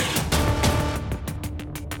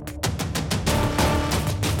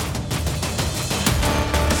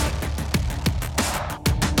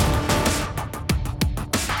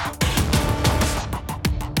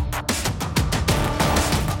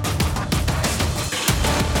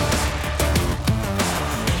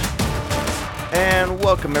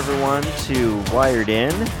welcome everyone to Wired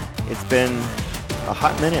In. It's been a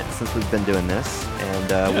hot minute since we've been doing this,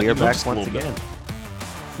 and we are back once again.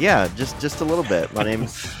 Yeah, just a little bit. My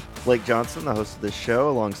name's Blake Johnson, the host of this show,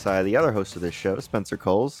 alongside the other host of this show, Spencer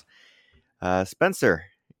Coles. Spencer,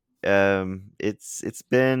 it's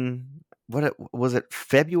been was it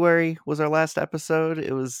February was our last episode?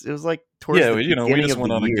 It was like towards the beginning we just of went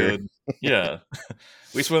the on year.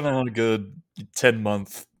 we just went on a good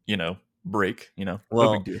 10-month break. No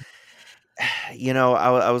big deal.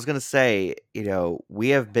 I was going to say, we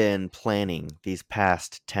have been planning these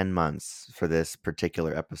past 10 months for this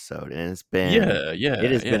particular episode, and it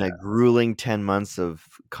has been a grueling 10 months of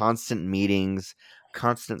constant meetings,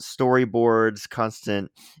 constant storyboards,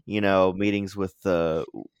 constant, meetings with the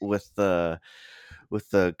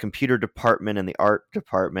computer department and the art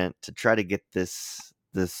department to try to get this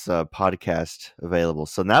podcast available.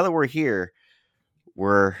 So now that we're here,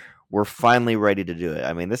 we're finally ready to do it.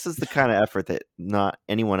 I mean, this is the kind of effort that not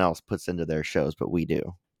anyone else puts into their shows, but we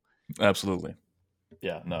do. Absolutely.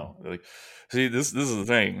 Yeah, no. See, this is the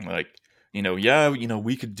thing.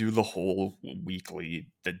 We could do the whole weekly,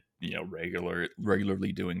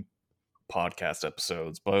 regularly doing podcast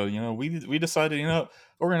episodes, but we decided,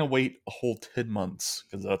 we're gonna wait a whole 10 months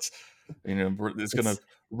because that's it's gonna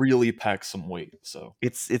really pack some weight. So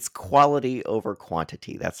it's quality over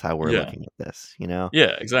quantity. That's how we're looking at this,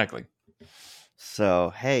 Yeah, exactly.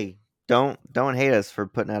 So hey, don't hate us for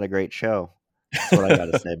putting out a great show. That's what I got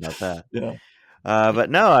to say about that. Yeah. But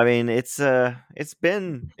no, I mean it's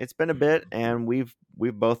been a bit, and we've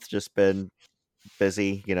both just been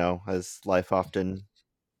busy, as life often,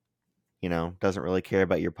 doesn't really care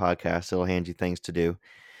about your podcast. It'll hand you things to do.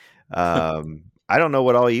 I don't know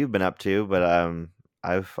what all you've been up to, but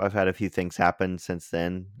I've had a few things happen since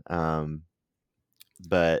then.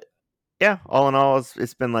 But yeah, all in all,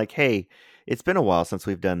 it's been like, hey, it's been a while since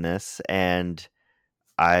we've done this, and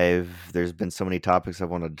there's been so many topics I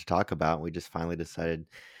wanted to talk about. We just finally decided.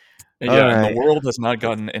 And the world has not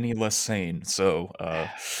gotten any less sane. So,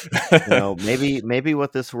 maybe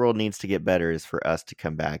what this world needs to get better is for us to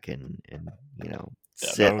come back and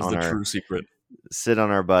sit on our true secret. Sit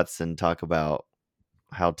on our butts and talk about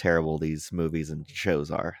how terrible these movies and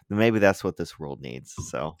shows are. Maybe that's what this world needs.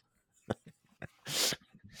 So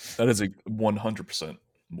that is 100%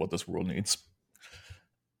 what this world needs.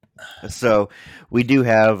 So we do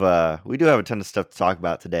have a ton of stuff to talk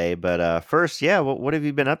about today, but first, what have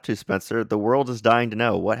you been up to, Spencer? The world is dying to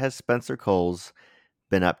know. What has Spencer Coles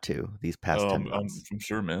been up to these past 10 months? I'm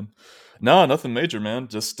sure, man. No, nothing major, man.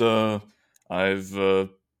 Just I've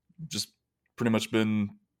just pretty much been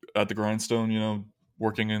at the grindstone,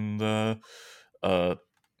 working in the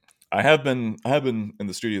I have been in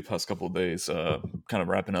the studio the past couple of days, kind of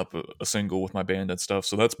wrapping up a single with my band and stuff.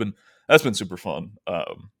 So that's been super fun.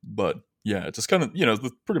 But yeah, just kind of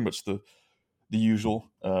pretty much the usual.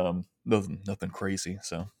 Nothing crazy.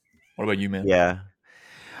 So, what about you, man? Yeah,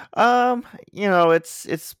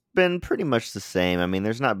 it's been pretty much the same. I mean,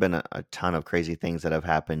 there's not been a ton of crazy things that have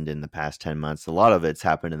happened in the past 10 months. A lot of it's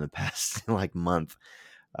happened in the past month.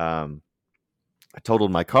 I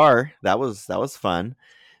totaled my car. That was fun.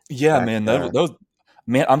 Yeah, man. That was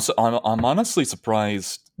man. I'm honestly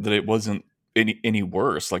surprised that it wasn't any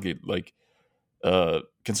worse.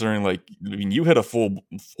 Considering you had a full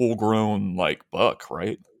grown buck,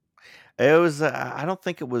 right? It was. I don't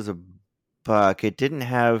think it was a buck. It didn't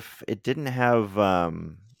have a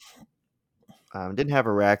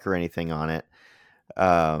rack or anything on it.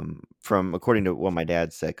 From according to what my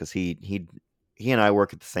dad said, because he and I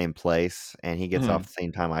work at the same place, and he gets off the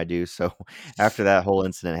same time I do. So after that whole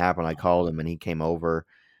incident happened, I called him, and he came over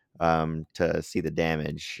to see the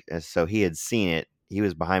damage. So he had seen it. He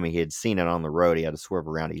was behind me. He had seen it on the road. He had to swerve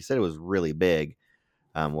around it. He said it was really big,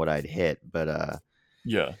 what I'd hit. But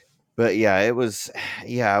it was.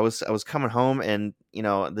 Yeah, I was coming home, and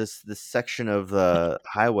this section of the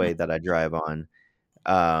highway that I drive on,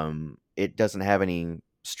 it doesn't have any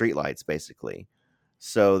street lights, basically.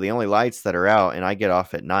 So the only lights that are out, and I get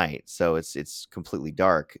off at night, so it's completely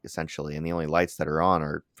dark essentially, and the only lights that are on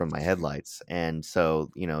are from my headlights. And so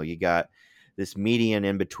you got this median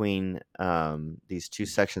in between these two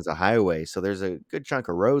sections of highway, so there's a good chunk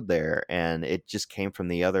of road there, and it just came from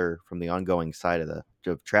the ongoing side of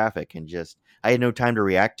traffic, and just I had no time to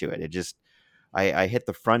react to it. It just I hit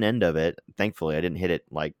the front end of it. Thankfully, I didn't hit it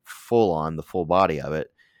like full on the full body of it.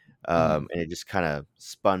 And it just kind of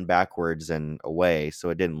spun backwards and away,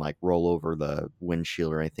 so it didn't roll over the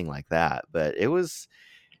windshield or anything like that. But it was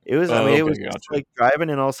I mean, it was just like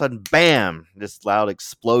driving, and all of a sudden, bam, this loud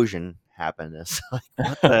explosion happened. It's like,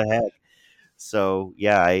 what the heck? So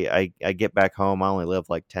yeah, I get back home. I only live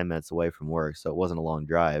like 10 minutes away from work, so it wasn't a long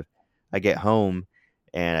drive. I get home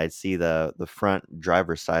and I'd see the front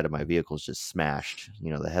driver's side of my vehicle is just smashed.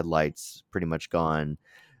 The headlights pretty much gone.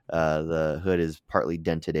 The hood is partly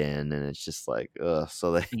dented in, and it's just like, ugh.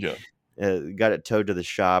 So they Yeah. got it towed to the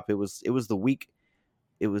shop. It was the week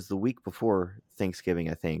before Thanksgiving,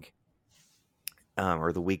 I think,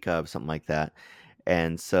 or the week of, something like that.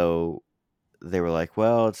 And so they were like,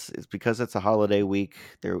 "Well, it's because it's a holiday week.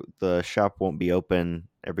 The shop won't be open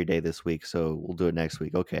every day this week, so we'll do it next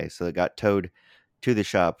week." Okay, so it got towed to the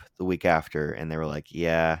shop the week after, and they were like,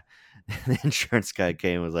 "Yeah." The insurance guy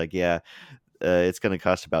came and was like, "Yeah, it's going to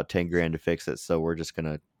cost about 10 grand to fix it, so we're just going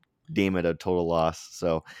to deem it a total loss."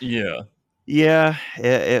 So Yeah. yeah,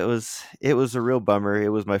 it was a real bummer. It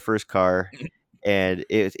was my first car, and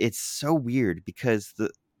it's so weird because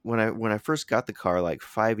when I first got the car like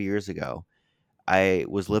 5 years ago, I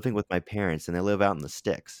was living with my parents, and they live out in the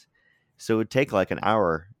sticks, so it would take like an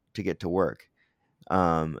hour to get to work.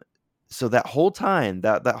 Um, so that whole time,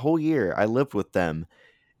 that whole year, I lived with them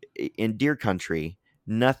in deer country.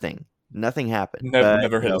 Nothing happened. Never, But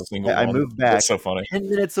never hit a single I one. moved That's back so funny. 10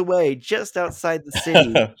 minutes away, just outside the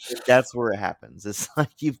city, and that's where it happens. It's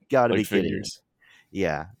like, you've got to Like be kidding me. figures.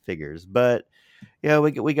 Yeah, figures. But yeah,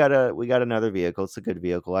 we got another vehicle. It's a good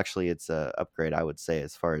vehicle. Actually, it's a upgrade, I would say,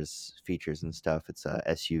 as far as features and stuff. It's a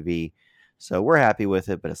SUV, so we're happy with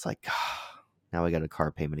it. But it's like, now we got a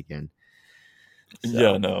car payment again.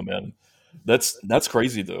 Yeah, So no, man. That's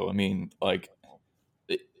crazy though. I mean, like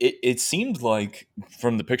it seemed like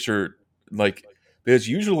from the picture, like because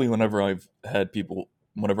usually whenever I've had people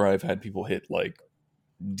hit like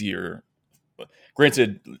deer,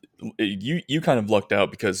 granted, you kind of lucked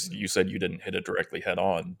out because you said you didn't hit it directly head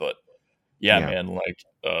on, but yeah, yeah. man,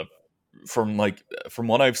 from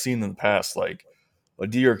what I've seen in the past, like a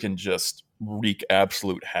deer can just wreak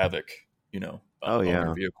absolute havoc, Oh on your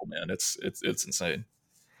yeah. vehicle, man. It's insane.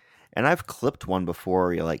 And I've clipped one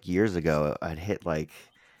before, like years ago. I'd hit like,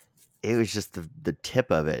 it was just the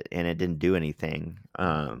tip of it, and it didn't do anything.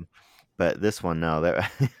 But this one, no,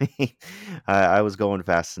 I was going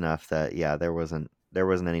fast enough that, yeah, there wasn't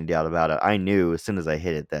any doubt about it. I knew as soon as I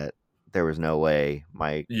hit it that there was no way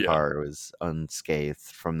my Yeah. car was unscathed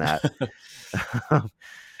from that.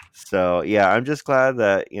 So yeah, I'm just glad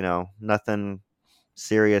that nothing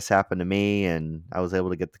serious happened to me, and I was able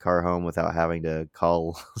to get the car home without having to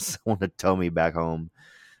call someone to tow me back home.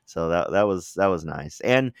 So that was nice.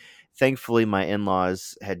 And thankfully, my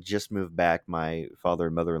in-laws had just moved back. My father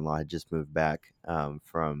and mother-in-law had just moved back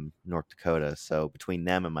from North Dakota. So between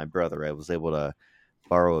them and my brother, I was able to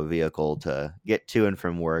borrow a vehicle to get to and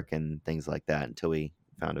from work and things like that until we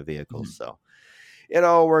found a vehicle. Mhm. So it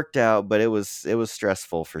all worked out, but it was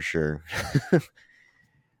stressful for sure.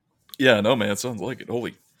 Yeah, no, man, it sounds like it.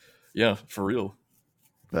 Holy, yeah, for real.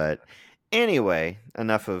 But anyway,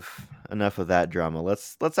 enough of that drama.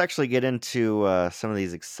 Let's actually get into some of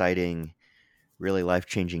these exciting, really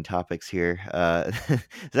life-changing topics here. There's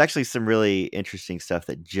actually some really interesting stuff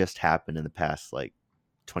that just happened in the past like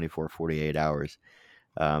 24, 48 hours,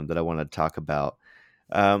 that I want to talk about.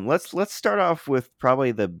 Let's start off with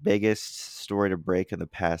probably the biggest story to break in the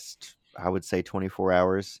past, I would say, 24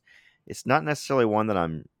 hours. It's not necessarily one that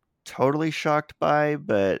I'm totally shocked by,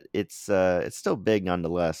 but it's still big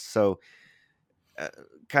nonetheless. So, uh,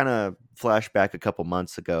 kind of flashback a couple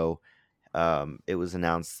months ago, it was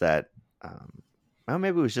announced that, well,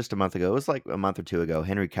 maybe it was just a month ago. It was like a month or two ago.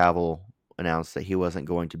 Henry Cavill announced that he wasn't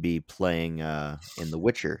going to be playing in The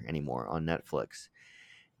Witcher anymore on Netflix.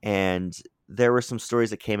 And there were some stories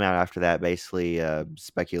that came out after that, basically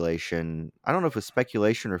speculation. I don't know if it's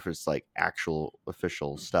speculation or if it's like actual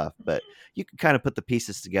official stuff, but you can kind of put the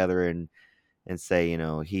pieces together and say,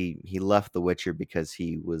 he left The Witcher because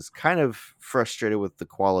he was kind of frustrated with the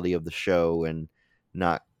quality of the show and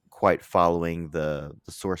not quite following the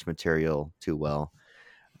source material too well.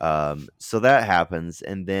 So that happens,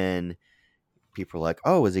 and then people are like,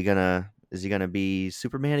 "Oh, is he gonna be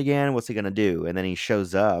Superman again? What's he gonna do?" And then he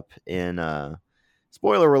shows up in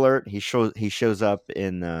spoiler alert, he shows up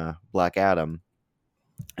in Black Adam,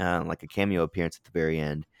 like a cameo appearance at the very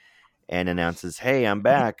end, and announces, "Hey, I'm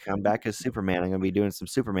back. I'm back as Superman. I'm gonna be doing some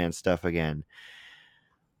Superman stuff again."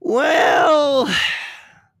 Well,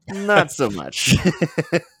 not so much.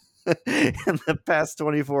 In the past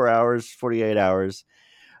 24 hours, 48 hours,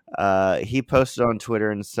 he posted on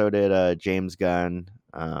Twitter, and so did James Gunn.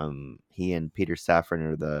 He and Peter Safran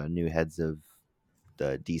are the new heads of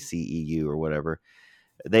the DCEU or whatever.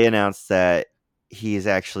 They announced that he is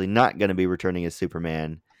actually not going to be returning as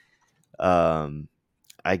Superman. Um,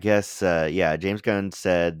 I guess, yeah, James Gunn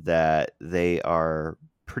said that they are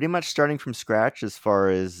pretty much starting from scratch as far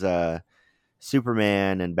as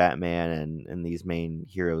Superman and Batman and these main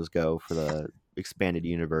heroes go for the expanded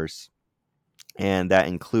universe. And that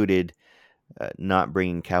included not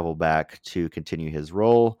bringing Cavill back to continue his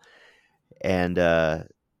role. And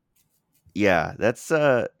yeah, that's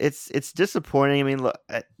it's disappointing. I mean, look,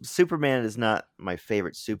 Superman is not my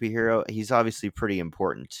favorite superhero. He's obviously pretty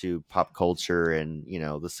important to pop culture and,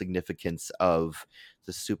 the significance of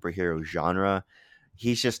the superhero genre.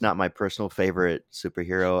 He's just not my personal favorite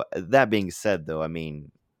superhero. That being said, though, I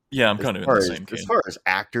mean, Yeah, I'm as kind of in the far as same as camp. far as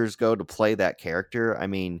actors go to play that character, I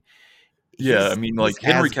mean, Yeah, I he's mean, he's like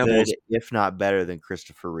Henry as good, Cavill's. if not better, than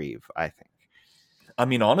Christopher Reeve, I think. I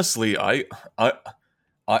mean, honestly, I,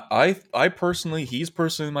 I personally, he's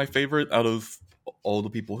personally my favorite out of all the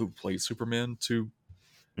people who played Superman to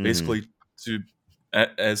Hmm. basically to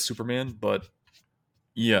as Superman. But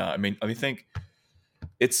yeah, I think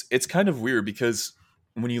it's kind of weird because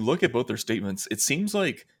when you look at both their statements, it seems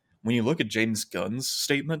like when you look at James Gunn's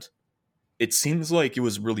statement, it seems like it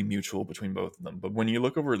was really mutual between both of them. But when you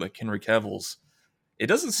look over like Henry Cavill's, it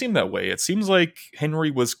doesn't seem that way. It seems like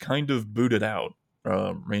Henry was kind of booted out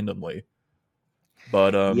randomly.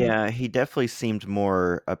 But Yeah, he definitely seemed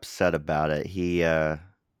more upset about it. He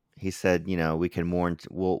said, we can mourn.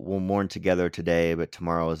 We'll mourn together today, but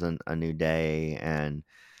tomorrow isn't a new day, and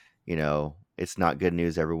it's not good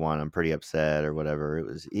news, everyone. I'm pretty upset, or whatever. It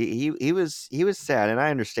was he was sad, and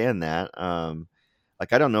I understand that.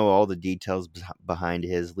 Like I don't know all the details behind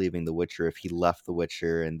his leaving The Witcher. If he left The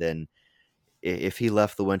Witcher, and then if he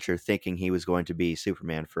left The Witcher thinking he was going to be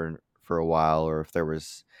Superman for a while, or if there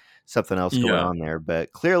was something else going yeah, on there.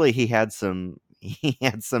 But clearly, he had some he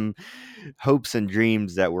had some hopes and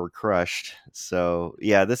dreams that were crushed. So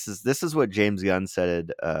yeah, this is what James Gunn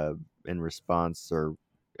said in response, or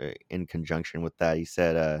in conjunction with that. He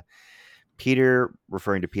said, Peter,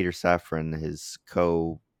 referring to Peter Safran, his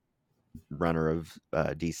co-runner of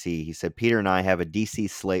DC, he said, Peter and I have a DC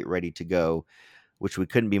slate ready to go, which we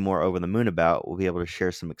couldn't be more over the moon about. We'll be able to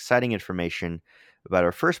share some exciting information about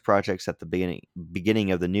our first projects at the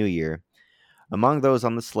beginning of the new year. Among those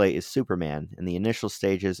on the slate is Superman. In the initial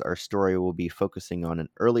stages, our story will be focusing on an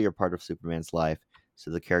earlier part of Superman's life,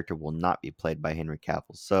 so the character will not be played by Henry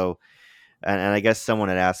Cavill. So, and I guess someone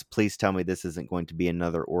had asked, please tell me this isn't going to be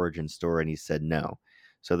another origin story, and he said no.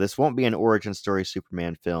 So this won't be an origin story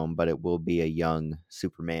Superman film, but it will be a young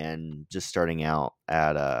Superman just starting out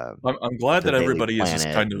at I'm glad the that Daily everybody is just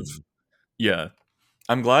Planet. kind of yeah.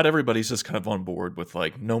 I'm glad everybody's just kind of on board with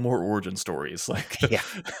like no more origin stories, like Yeah.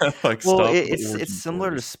 like Well, stop the it's origin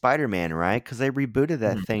similar to stories. Spider-Man, right? Because they rebooted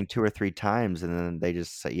that Mhm. thing 2 or 3 times, and then they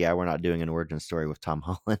just say, "Yeah, we're not doing an origin story with Tom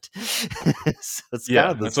Holland." So it's kind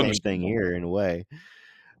Yeah, of the that's same thing understandable. here in a way.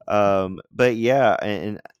 But yeah,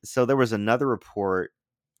 and so there was another report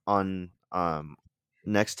on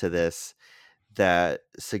next to this that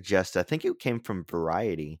suggests, I think it came from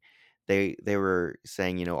Variety. They were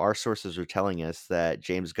saying, our sources are telling us that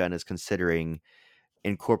James Gunn is considering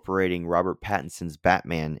incorporating Robert Pattinson's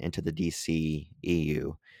Batman into the DC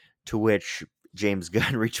EU, to which James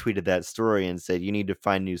Gunn retweeted that story and said, "You need to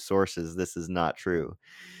find new sources. This is not true."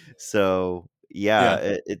 So yeah, Yeah,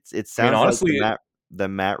 it I mean, sounds like honestly, the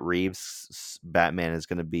Matt Reeves Batman is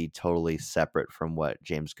going to be totally separate from what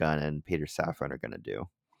James Gunn and Peter Safran are going to do.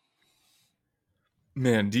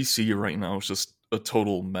 man, DC right now is just a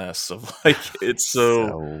total mess of like it's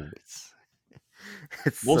so. It's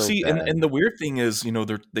Well, so see, and bad. the weird thing is,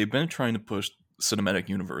 they've been trying to push cinematic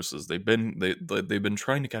universes. They've been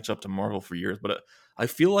trying to catch up to Marvel for years, but I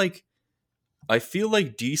feel like I feel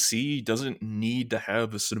like DC doesn't need to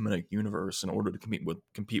have a cinematic universe in order to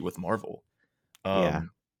compete with Marvel. Yeah,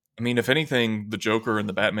 Um, I mean, if anything, the Joker and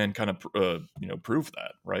the Batman kind of prove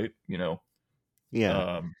that, right? yeah.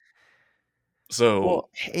 Um, so Well,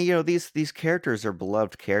 hey, these characters are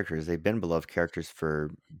beloved characters. They've been beloved characters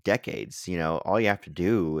for decades. All you have to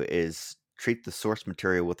do is treat the source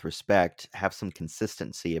material with respect, have some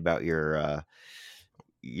consistency about your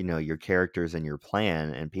characters and your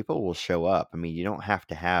plan, and people will show up. I mean, you don't have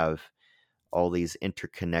to have all these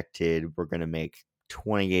interconnected, we're going to make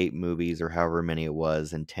 28 movies or however many it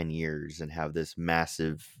was in 10 years and have this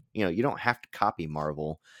massive, you don't have to copy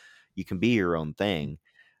Marvel. You can be your own thing.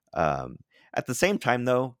 Um, at the same time,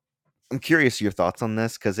 though, I'm curious your thoughts on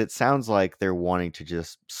this because it sounds like they're wanting to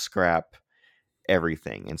just scrap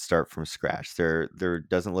everything and start from scratch. There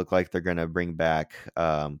doesn't look like they're going to bring back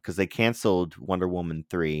because they canceled Wonder Woman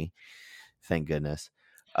 3, thank goodness.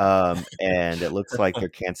 And it looks like they're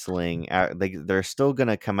canceling. They're still going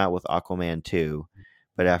to come out with Aquaman 2,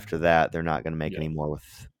 but after that, they're not going to make Yeah. any more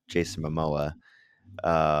with Jason Momoa.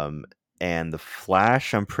 Um, and the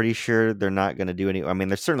Flash, I'm pretty sure they're not going to do any. I mean,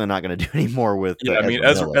 they're certainly not going to do any more with Yeah, I mean,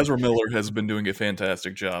 Ezra Miller. Ezra Miller has been doing a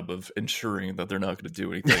fantastic job of ensuring that they're not going to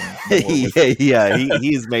do anything more with Yeah, yeah,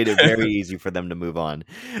 he's made it very easy for them to move on.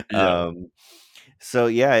 Yeah. Um, so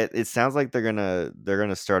yeah, it sounds like they're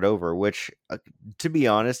gonna start over. Which, to be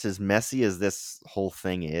honest, as messy as this whole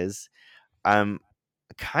thing is, I'm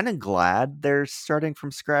kind of glad they're starting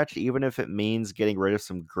from scratch, even if it means getting rid of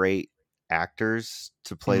some great actors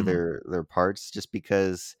to play Mhm. their parts. Just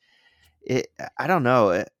because it, I don't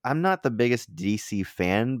know. I'm not the biggest DC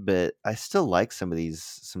fan, but I still like some of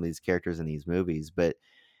these characters in these movies. But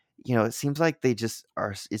it seems like they just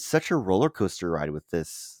are. It's such a roller coaster ride with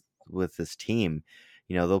this team.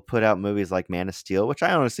 They'll put out movies like Man of Steel, which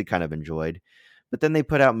I honestly kind of enjoyed, but then they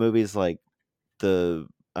put out movies like the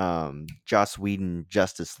Joss Whedon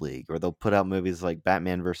Justice League, or they'll put out movies like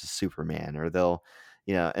Batman versus Superman, or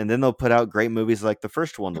and then they'll put out great movies like the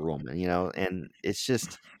first Wonder Woman, and it's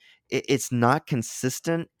just it's not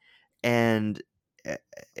consistent, and uh,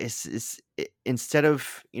 instead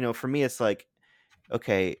of for me, it's like,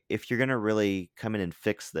 okay, if you're gonna really come in and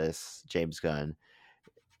fix this, James Gunn,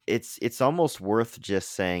 it's almost worth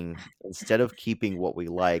just saying, instead of keeping what we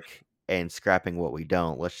like and scrapping what we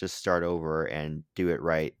don't, let's just start over and do it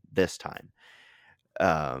right this time.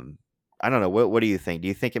 Um, I don't know. What do you think? Do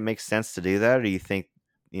you think it makes sense to do that, or do you think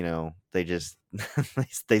they just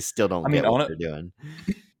they still don't I mean, get what on it. they're doing?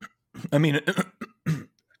 I mean,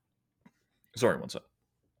 sorry, one sec.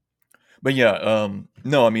 But yeah,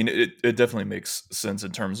 no, I mean, it definitely makes sense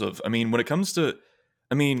in terms of, I mean, when it comes to,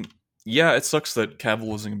 I mean, yeah, it sucks that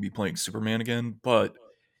Cavill isn't going to be playing Superman again, but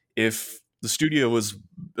if the studio was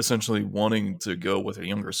essentially wanting to go with a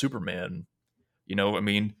younger Superman, I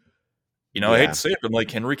mean, I hate Yeah. to say it, but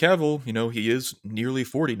like Henry Cavill, he is nearly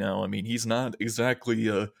 40 now. I mean, he's not exactly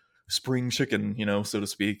a spring chicken, so to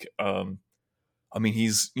speak. I mean,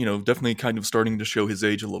 he's, definitely kind of starting to show his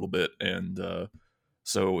age a little bit. And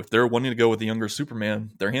so if they're wanting to go with the younger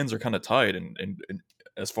Superman, their hands are kind of tied. And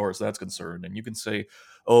as far as that's concerned, and you can say,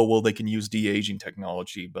 oh, well, they can use de aging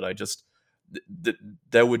technology, but I just,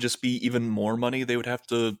 that would just be even more money they would have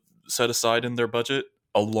to set aside in their budget,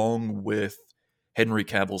 along with Henry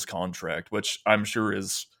Cavill's contract, which I'm sure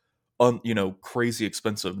is, crazy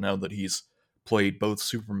expensive now that he's played both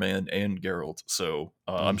Superman and Geralt. So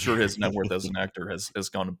I'm sure his net worth as an actor has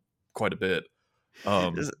gone quite a bit.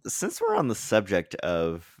 Um, Since we're on the subject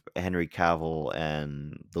of Henry Cavill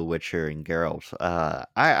and The Witcher and Geralt,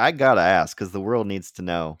 I gotta ask, because the world needs to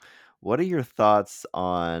know, what are your thoughts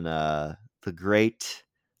on the great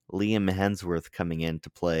Liam Hemsworth coming in to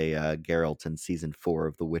play Geralt in season 4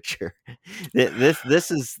 of The Witcher?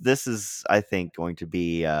 This is I think going to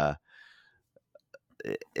be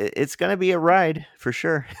it's going to be a ride for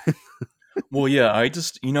sure. well, yeah, I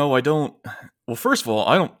just, I don't. Well, first of all,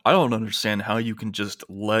 I don't understand how you can just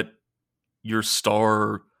let your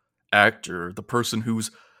star actor, the person who's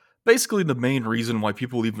basically the main reason why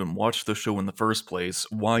people even watch the show in the first place,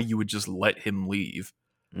 why you would just let him leave.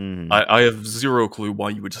 Hmm. I have zero clue why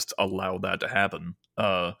you would just allow that to happen.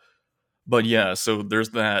 But yeah, so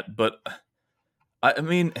there's that. But I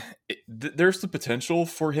mean, there's the potential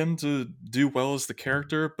for him to do well as the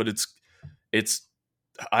character, but it's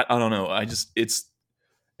I don't know. I just it's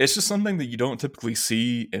just something that you don't typically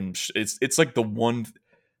see, and it's like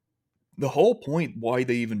the whole point why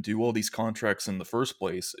they even do all these contracts in the first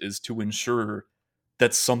place is to ensure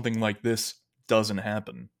that something like this doesn't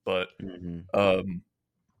happen. Hmm. Um,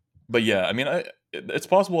 but yeah, I mean, it's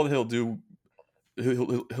possible that he'll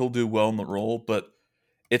do well in the role, but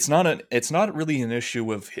it's not really an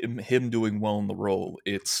issue of him doing well in the role.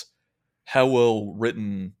 It's how well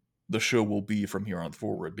written the show will be from here on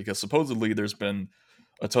forward, because supposedly there's been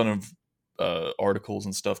a ton of articles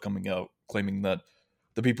and stuff coming out claiming that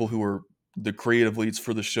the people who are the creative leads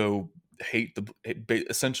for the show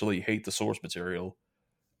essentially hate the source material,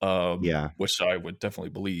 Yeah. which I would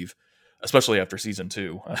definitely believe, especially after season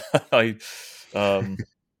two. I um,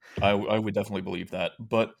 I would definitely believe that,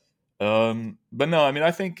 but no, I mean,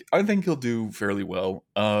 I think he'll do fairly well.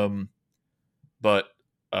 But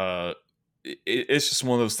uh, it's just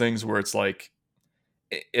one of those things where it's like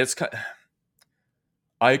it's kind.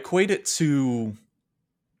 I equate it to,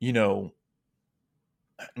 you know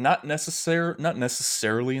not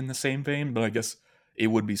necessarily in the same vein, but I guess it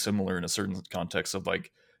would be similar in a certain context of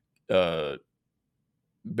like uh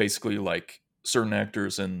basically like certain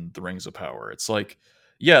actors in the Rings of Power. It's like,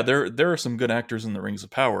 yeah, there are some good actors in the Rings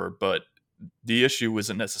of Power, but the issue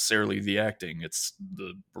isn't necessarily the acting, it's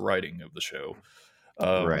the writing of the show.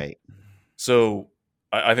 um Right. so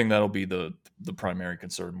I think that'll be the primary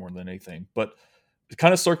concern more than anything. But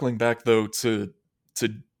kind of circling back though to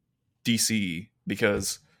DC,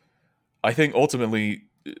 because I think ultimately,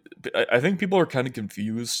 I think people are kind of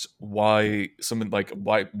confused why some like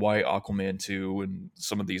why Aquaman 2 and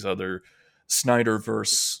some of these other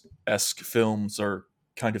Snyderverse esque films are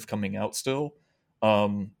kind of coming out still.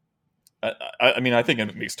 Um, I mean, I think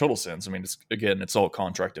it makes total sense. I mean, it's all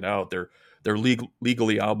contracted out. They're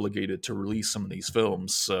legally obligated to release some of these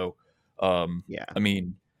films. So, Yeah. I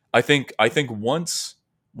mean, I think once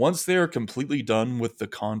they're completely done with the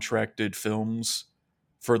contracted films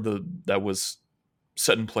for the that was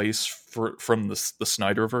set in place for from the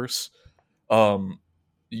Snyderverse, um,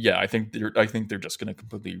 yeah, I think they're just going to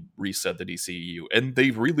completely reset the DCEU, and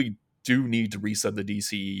they really do need to reset the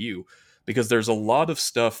DCEU because there's a lot of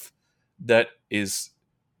stuff that is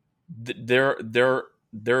there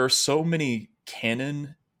are so many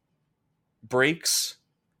canon breaks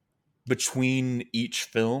between each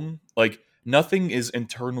film. Like nothing is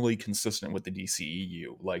internally consistent with the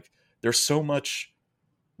DCEU. Like there's so much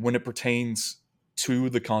when it pertains to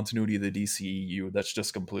the continuity of the DCEU that's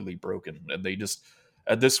just completely broken, and they just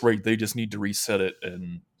at this rate they just need to reset it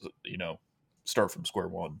and start from square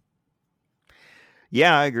one.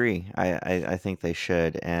 Yeah, I agree. I think they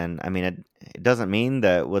should. And I mean, it doesn't mean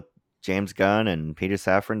that what James Gunn and Peter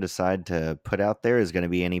Safran decide to put out there is going to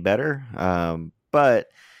be any better. But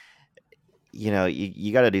you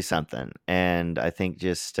got to do something. And I think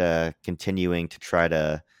just continuing to try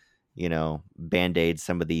to, band-aid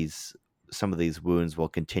some of these wounds while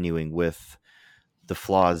continuing with the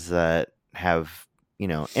flaws that have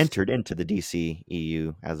entered into the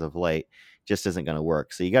DCEU as of late just isn't going to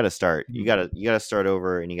work. So you got to start. You got to start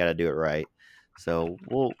over, and you got to do it right. So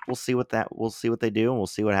we'll see we'll see what they do, and we'll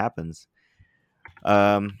see what happens.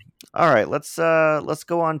 Um, all right, let's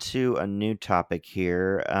go on to a new topic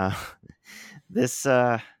here. This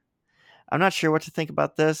I'm not sure what to think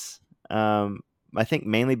about this. I think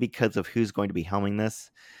mainly because of who's going to be helming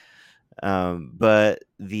this. But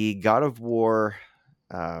the God of War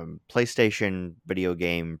PlayStation video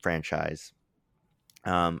game franchise,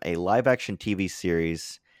 a live action TV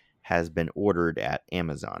series has been ordered at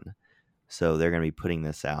Amazon. So they're going to be putting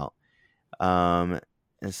this out. Um,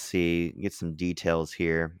 let's see, get some details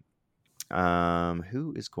here.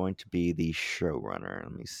 Who is going to be the showrunner?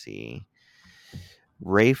 Let me see.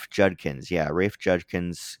 Rafe Judkins. Yeah, Rafe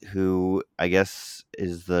Judkins, who I guess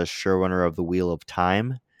is the showrunner of The Wheel of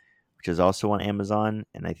Time, which is also on Amazon.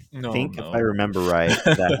 And I No, think, if I no, remember right,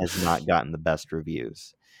 that has not gotten the best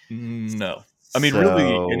reviews. no. I mean,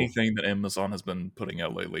 really, So, anything that Amazon has been putting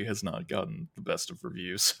out lately has not gotten the best of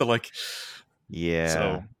reviews. Like,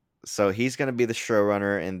 yeah. so So he's going to be the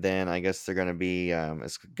showrunner, and then I guess they're going to be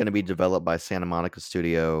it's going to be developed by Santa Monica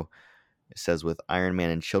Studio. It says with Iron Man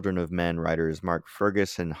and Children of Men writers Mark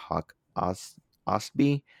Fergus and Hawk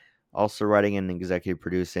Ostby also writing and executive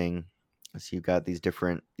producing. So you've got these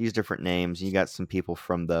different names. You got some people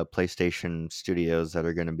from the PlayStation studios that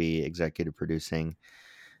are going to be executive producing.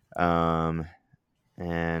 Um,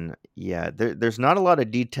 and yeah, there's not a lot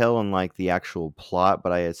of detail on like the actual plot,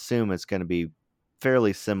 but I assume it's going to be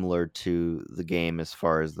fairly similar to the game as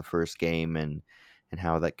far as the first game and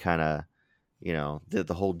how that kind of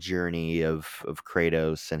the whole journey of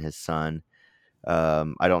Kratos and his son.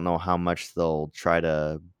 I don't know how much they'll try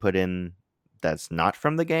to put in that's not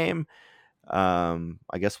from the game.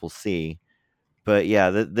 I guess we'll see. But yeah,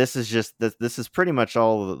 this is just this is pretty much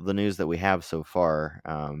all the news that we have so far.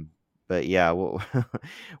 But yeah,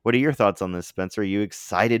 what are your thoughts on this, Spencer? Are you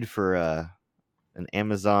excited for an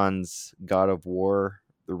Amazon's God of War,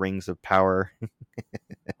 The Rings of Power?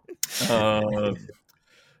 uh,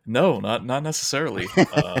 no, not necessarily.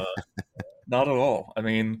 Not at all. I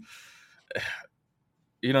mean,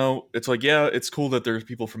 it's like, yeah, it's cool that there's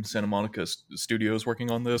people from Santa Monica Studios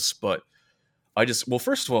working on this, but well,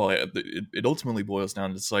 first of all, it ultimately boils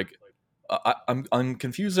down to it's like I'm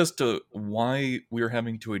confused as to why we're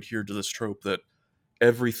having to adhere to this trope that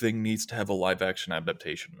everything needs to have a live action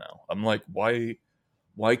adaptation now. I'm like, why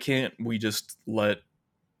can't we just let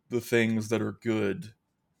the things that are good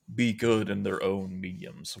be good in their own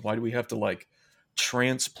mediums? Why do we have to like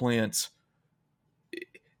transplant?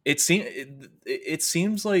 It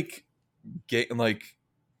seems like like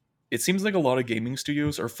it seems like a lot of gaming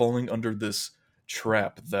studios are falling under this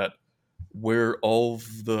trap that where all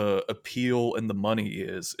of the appeal and the money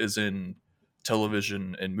is in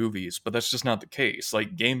television and movies, but that's just not the case.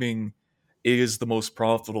 Like gaming is the most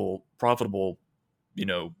profitable,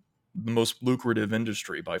 the most lucrative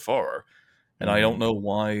industry by far. And I don't Mhm. know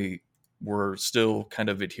why we're still kind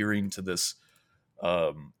of adhering to this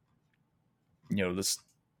um this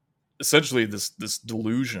essentially this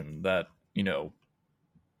delusion that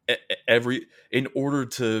every in order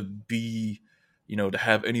to be to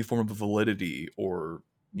have any form of validity or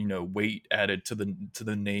weight added to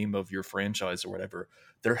the name of your franchise or whatever,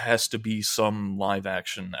 there has to be some live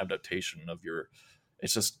action adaptation of your.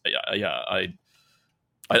 It's just yeah,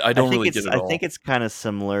 I don't really get it I think all. it's kind of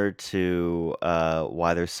similar to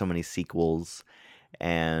why there's so many sequels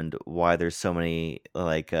and why there's so many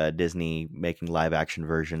like Disney making live action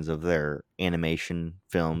versions of their animation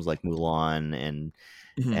films like Mulan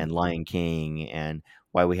Mhm. and Lion King, and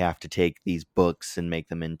why we have to take these books and make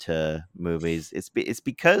them into movies. It's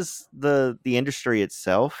because the industry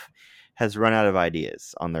itself has run out of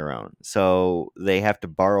ideas on their own, so they have to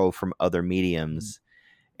borrow from other mediums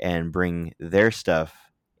and bring their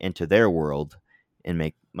stuff into their world and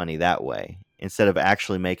make money that way instead of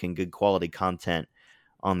actually making good quality content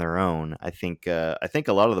on their own. I think a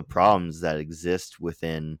lot of the problems that exist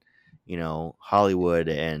within Hollywood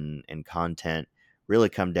and content really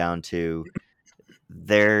come down to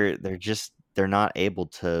they're not able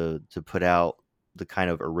to put out the kind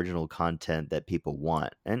of original content that people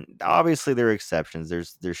want. And obviously there are exceptions.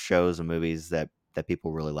 There's shows and movies that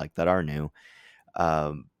people really like that are new.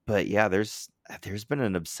 But yeah, there's been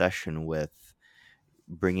an obsession with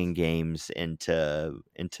bringing games into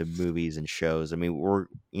movies and shows. I mean, we're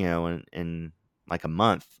in like a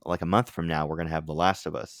month from now, we're gonna have The Last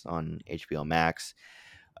of Us on HBO Max,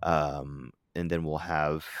 and then we'll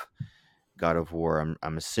have God of War.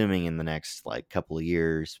 I'm assuming in the next like couple of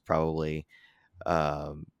years, probably.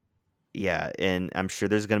 Um, yeah, and I'm sure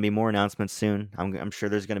there's gonna be more announcements soon. I'm sure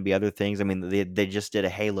there's gonna be other things. I mean, they just did a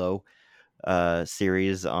Halo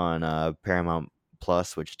series on Paramount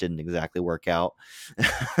Plus, which didn't exactly work out.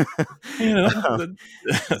 Um,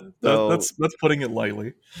 That, so that's putting it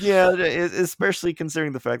lightly. yeah, especially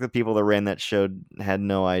considering the fact that people that ran that show had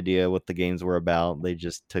no idea what the games were about. They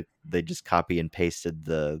just copy and pasted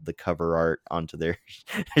the cover art onto their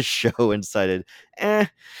show and decided, eh,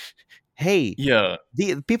 hey, Yeah,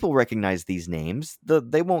 the people recognize these names.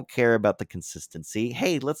 They won't care about the consistency.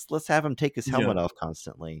 Hey, let's have him take his yeah, helmet off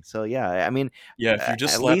constantly. So yeah, I mean, yeah. If you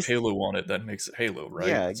just at slap least Halo on it, that makes it Halo, right?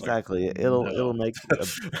 yeah, It's like exactly. no. It'll make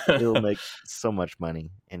so much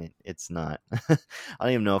money, and it's not. I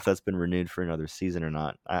don't even know if that's been renewed for another season or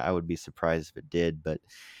not. I would be surprised if it did. But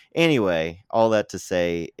anyway, all that to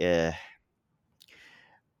say,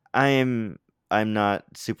 I'm I'm not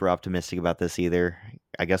super optimistic about this either.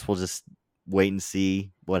 I guess we'll just wait and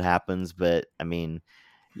see what happens. But I mean,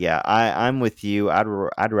 yeah, I'm with you.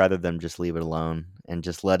 I'd rather them just leave it alone and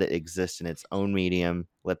just let it exist in its own medium.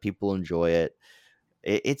 Let people enjoy it.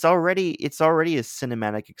 It's already a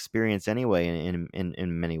cinematic experience anyway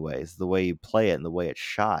in many ways. The way you play it and the way it's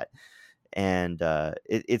shot, and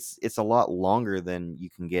it's a lot longer than you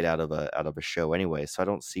can get out of a show anyway. So I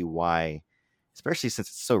don't see why, especially since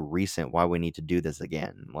it's so recent, why we need to do this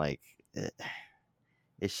again. Like it,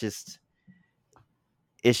 it's just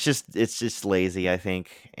it's just lazy, I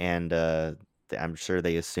think, and I'm sure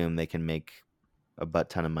they assume they can make a butt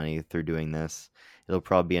ton of money through doing this. It'll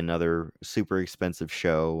probably be another super expensive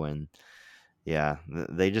show, and yeah,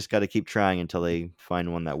 they just got to keep trying until they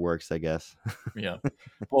find one that works, I guess. Yeah.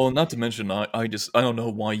 Well, not to mention, I don't know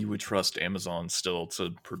why you would trust Amazon still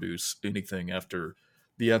to produce anything after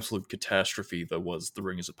the absolute catastrophe that was The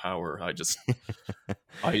Rings of Power. I just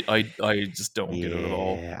don't get it at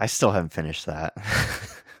all. Yeah, I still haven't finished that.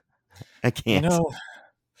 I You can't. know,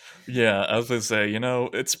 yeah, I was gonna say,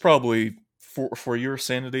 it's probably for your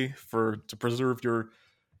sanity, for to preserve your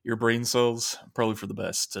brain cells, probably for the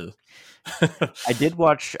best to. I did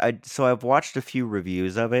watch. I've watched a few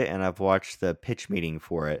reviews of it, and I've watched the pitch meeting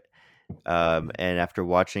for it. And after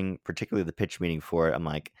watching particularly the pitch meeting for it, I'm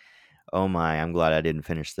like, oh my, I'm glad I didn't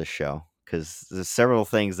finish this show because there's several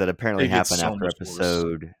things that apparently It gets happen so after much worse.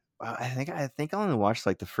 episode. I think I only watched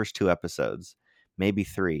like the first two episodes, maybe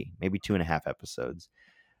three, maybe two and a half episodes.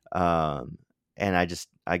 Um, and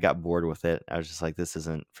I got bored with it. I was just like, this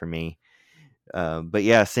isn't for me. But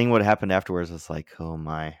yeah, seeing what happened afterwards was like, oh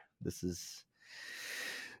my, this is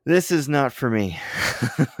not for me.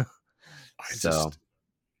 I So, just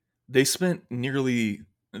they spent nearly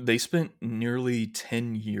they spent nearly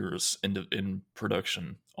 10 years in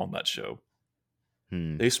production on that show.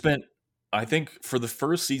 hmm, They spent, I think, for the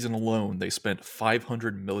first season alone, they spent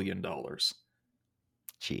 $500 million.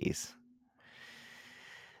 jeez,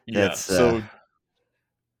 Yeah, that's so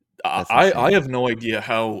that's I insane. have no idea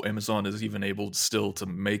how Amazon is even able still to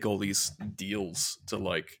make all these deals to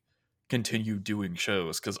like continue doing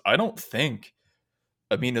shows, because I don't think,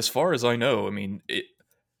 I mean, as far as I know, I mean,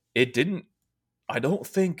 it didn't. I don't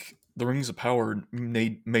think the Rings of Power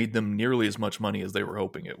made them nearly as much money as they were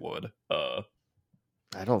hoping it would.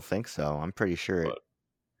 I don't think so. I'm pretty sure it But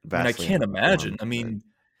I mean, I vastly can't underperformed. imagine. I But mean,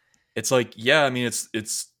 it's like, yeah, I mean,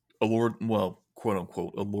 it's a Lord, well, quote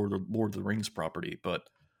unquote, a Lord of the Rings property, but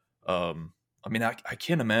um, I mean, I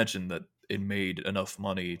can't imagine that it made enough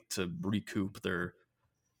money to recoup their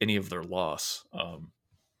any of their loss.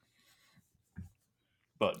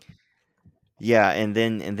 But yeah, and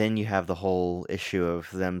then you have the whole issue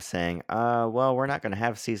of them saying, well, we're not going to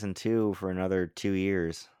have season 2 for another 2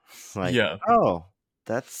 years." It's like, yeah, "Oh,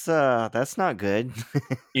 that's not good."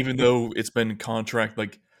 even though it's been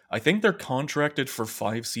like I think they're contracted for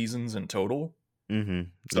 5 seasons in total.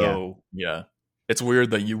 Mhm. Yeah. So yeah, it's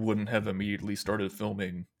weird that you wouldn't have immediately started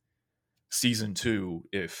filming season 2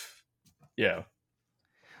 if yeah.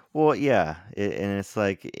 Well, yeah, and it's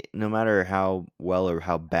like no matter how well or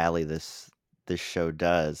how badly this show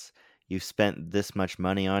does, you've spent this much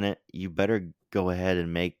money on it. You better go ahead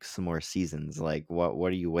and make some more seasons. Like, what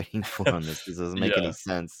are you waiting for on this? This doesn't make any Yeah.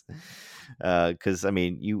 sense. Because I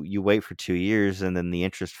mean, you wait for 2 years, and then the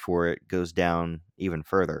interest for it goes down even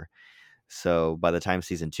further. So by the time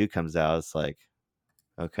season 2 comes out, it's like,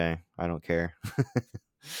 okay, I don't care.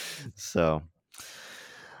 So.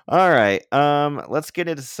 All right. Let's get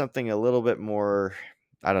into something a little bit more,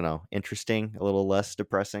 I don't know, interesting, a little less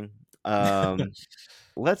depressing. Um,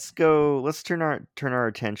 let's turn our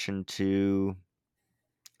attention to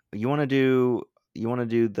you want to do you want to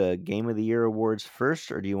do the Game of the Year awards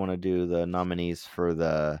first, or do you want to do the nominees for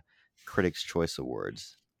the Critics' Choice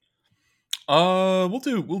Awards? We'll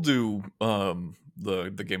do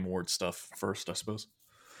the Game Awards stuff first, I suppose.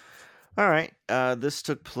 All right. This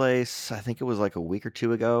took place. I think it was like a week or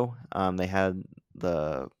two ago. They had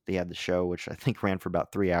the show, which I think ran for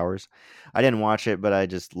about 3 hours. I didn't watch it, but I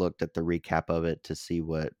just looked at the recap of it to see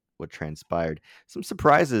what transpired. Some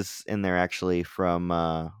surprises in there actually from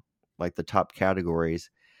like the top categories,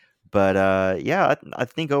 but yeah, I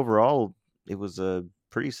think overall it was a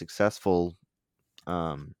pretty successful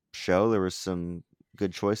show. There was some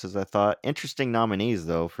good choices. I thought interesting nominees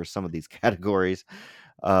though for some of these categories.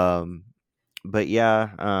 Um, but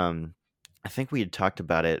yeah, I think we had talked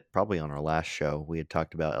about it probably on our last show. We had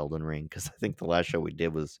talked about Elden Ring because I think the last show we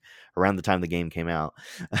did was around the time the game came out.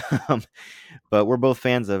 um, but we're both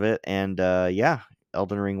fans of it, and yeah,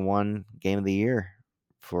 Elden Ring won Game of the Year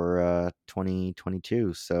for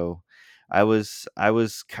 2022. So I was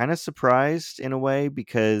kind of surprised in a way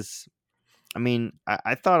because I mean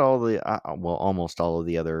I thought well, almost all of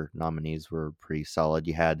the other nominees were pretty solid.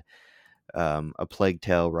 You had A Plague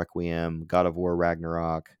Tale, Requiem, God of War,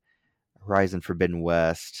 Ragnarok, Horizon Forbidden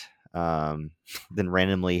West. Then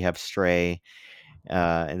randomly you have Stray,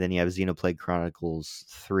 and then you have Xenoblade Chronicles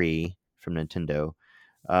 3 from Nintendo.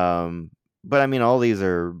 But I mean, all these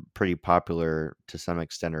are pretty popular to some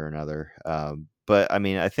extent or another. But I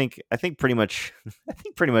mean, I think pretty much I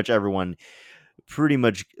think pretty much everyone pretty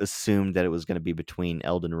much assumed that it was going to be between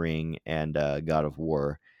Elden Ring and God of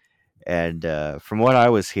War. And from what I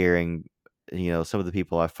was hearing, some of the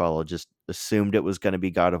people I follow just assumed it was going to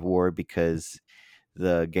be God of War because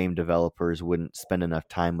the game developers wouldn't spend enough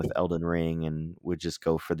time with Elden Ring and would just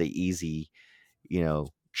go for the easy,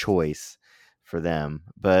 choice for them.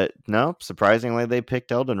 But no, surprisingly, they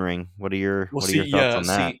picked Elden Ring. What are your Well, What are see, your thoughts yeah, on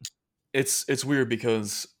that? see, it's weird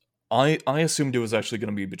because I assumed it was actually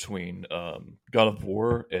going to be between God of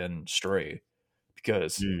War and Stray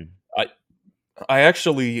because Mm. I I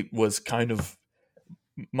actually was kind of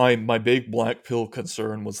my big black pill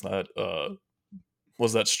concern was that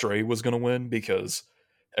Stray was going to win because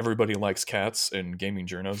everybody likes cats and gaming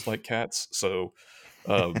journos like cats. So,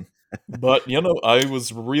 um, but I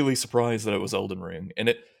was really surprised that it was Elden Ring,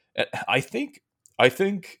 and I think,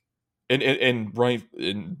 and right,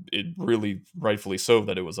 and it really rightfully so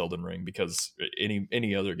that it was Elden Ring because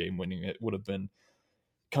any other game winning it would have been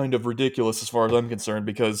kind of ridiculous as far as I'm concerned.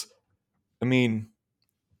 Because I mean,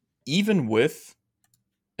 even with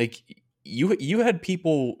like you had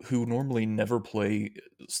people who normally never play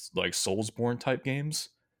like Soulsborne type games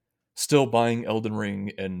still buying Elden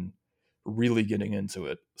Ring and really getting into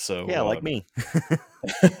it. Yeah, So like me.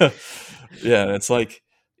 yeah, it's like,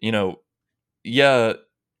 you know, yeah,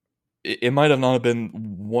 it might have not been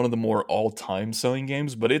one of the more all-time selling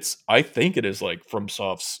games, but I think it is like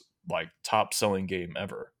FromSoft's like top selling game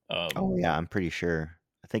ever. Oh yeah, I'm pretty sure.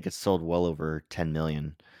 I think it's sold well over 10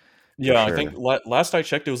 million for Yeah, I think sure. last I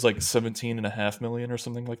checked it was like 17.5 million or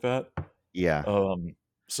something like that. Yeah.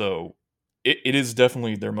 So it is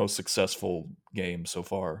definitely their most successful game so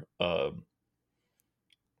far.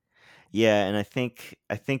 Yeah, and I think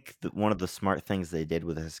that one of the smart things they did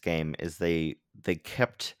with this game is they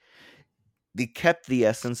kept they kept the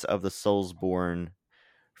essence of the Soulsborne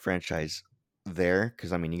franchise there,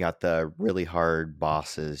 because I mean, you got the really hard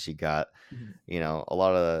bosses, you got, Mhm. a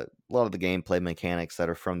lot of the gameplay mechanics that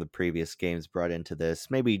are from the previous games brought into this,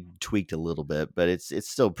 maybe tweaked a little bit, but it's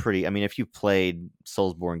still pretty. I mean, if you've played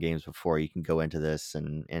Soulsborne games before, you can go into this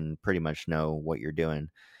and pretty much know what you're doing.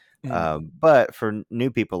 Mhm. But for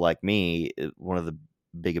new people like me, one of the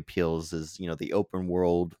big appeals is, the open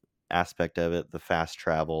world aspect of it, the fast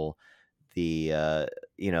travel, the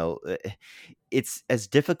you know it's as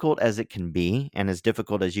difficult as it can be and as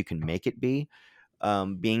difficult as you can make it be.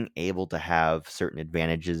 Being able to have certain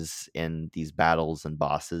advantages in these battles and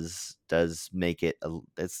bosses does make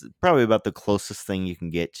it's probably about the closest thing you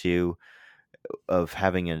can get to of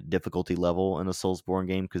having a difficulty level in a Soulsborne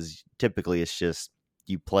game, because typically it's just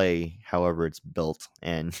you play however it's built,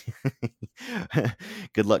 and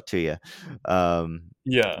good luck to you. Um,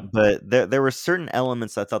 Yeah. but there were certain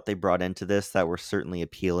elements I thought they brought into this that were certainly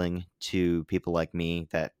appealing to people like me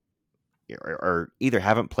that are either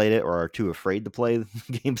haven't played it or are too afraid to play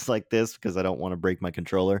games like this because I don't want to break my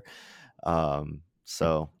controller.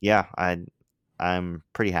 So yeah, I'm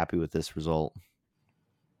pretty happy with this result.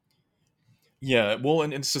 Yeah, well,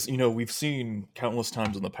 and it's just, we've seen countless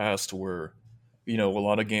times in the past where, a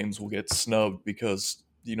lot of games will get snubbed because,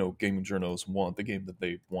 gaming journals want the game that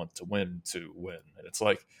they want to win. And it's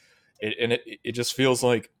like, it just feels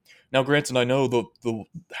like, now granted, I know the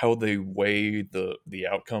how they weigh the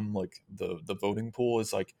outcome, like the voting pool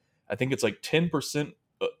is like, I think it's like 10%,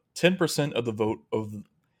 10% of the vote of,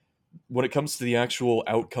 when it comes to the actual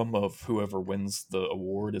outcome of whoever wins the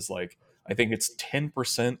award is like, I think it's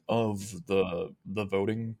 10% of the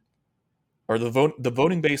voting, or the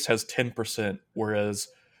voting base has 10%, whereas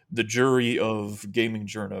the jury of gaming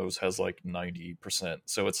journos has like 90%.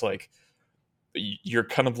 So it's like, you're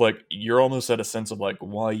kind of like, you're almost at a sense of like,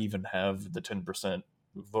 why even have the 10%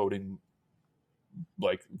 voting,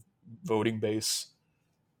 like, voting base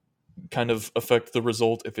kind of affect the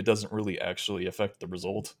result if it doesn't really actually affect the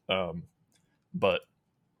result. But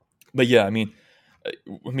yeah, I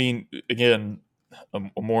mean, again,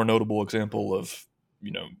 a more notable example of,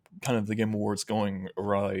 you know kind of the Game Awards going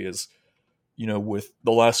awry is, with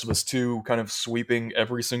The Last of Us 2 kind of sweeping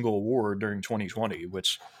every single award during 2020,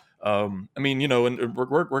 which, I mean, and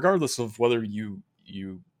regardless of whether you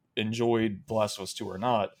enjoyed The Last of Us 2 or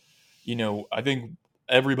not, I think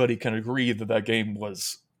everybody can agree that that game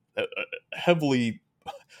was heavily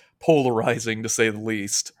polarizing, to say the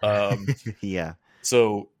least. Yeah.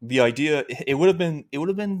 So the idea, it would have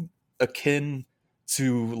been akin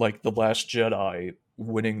to like The Last Jedi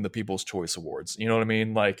winning the People's Choice Awards. You know what I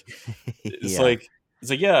mean? Like, it's Yeah. like it's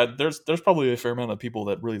like, yeah, there's probably a fair amount of people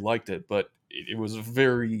that really liked it, but it was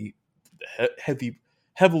very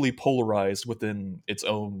heavily polarized within its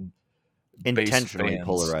own base of Intentionally fans.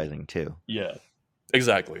 polarizing too. Yeah,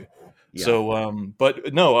 exactly. Yeah. So,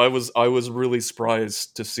 but no, I was really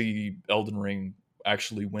surprised to see Elden Ring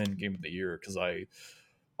actually win Game of the Year, because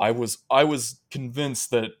I was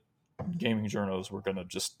convinced that gaming journals were gonna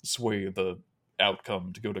just sway the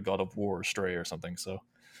outcome to go to God of War or Stray or something. So,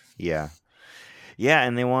 Yeah. Yeah,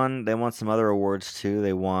 and they won some other awards too.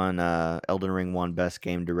 They won Elden Ring won Best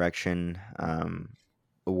Game Direction,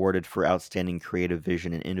 awarded for outstanding creative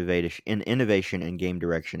vision and innovation in game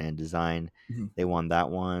direction and design. mhm. They won that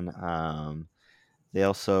one. They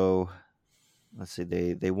also, let's see,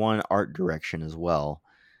 they won art direction as well,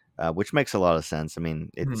 which makes a lot of sense. I mean,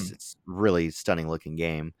 it's Mhm. it's really stunning looking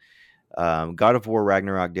game. God of War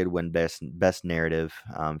Ragnarok did win best narrative,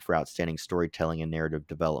 for outstanding storytelling and narrative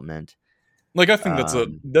development. Like, I think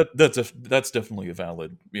Um, that's definitely a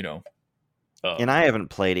valid, and um, I haven't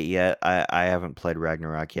played it yet. I haven't played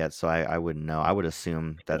Ragnarok yet, so I wouldn't know. I would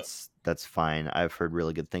assume yeah. that's fine. I've heard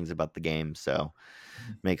really good things about the game, so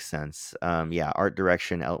Mhm. makes sense. Yeah, art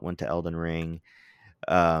direction went to Elden Ring.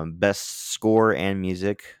 Best score and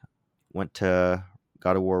music went to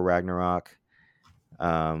God of War Ragnarok,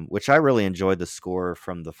 which I really enjoyed the score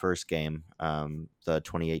from the first game, the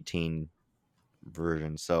 2018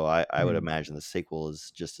 version. So I would Mhm. imagine the sequel is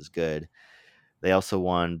just as good. They also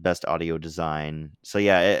won Best Audio Design. So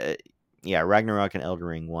yeah, Ragnarok and Elden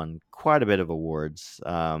Ring won quite a bit of awards.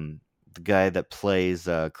 The guy that plays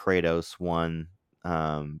Kratos won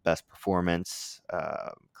Best Performance.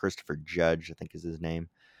 Christopher Judge, I think, is his name.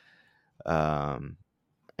 Um,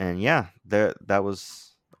 and yeah, there that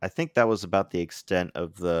was. I think that was about the extent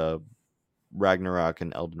of the Ragnarok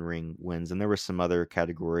and Elden Ring wins, and there were some other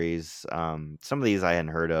categories. Some of these I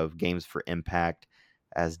hadn't heard of. Games for Impact,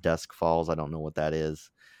 As Dusk Falls. I don't know what that is.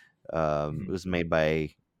 It Mhm. was made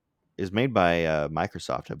by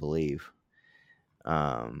Microsoft, I believe.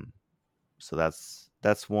 Um, So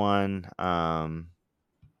that's one.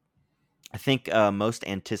 I think most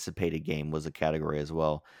anticipated game was a category as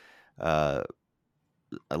well. Uh,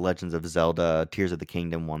 Legends of Zelda: Tears of the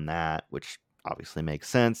Kingdom won that, which obviously makes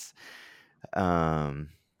sense.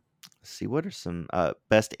 Um, let's see, what are some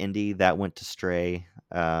best indie that went to Stray.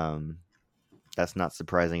 That's not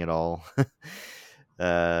surprising at all.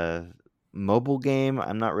 uh, Mobile game,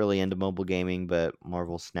 I'm not really into mobile gaming, but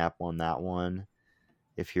Marvel Snap won that one.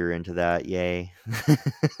 If you're into that, yay.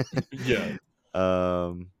 Yeah,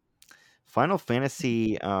 um, Final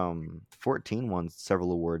Fantasy 14 won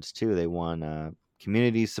several awards too. They won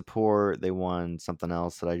community support. They won something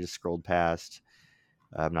else that I just scrolled past.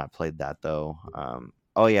 I've not played that though.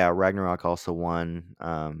 Oh yeah, Ragnarok also won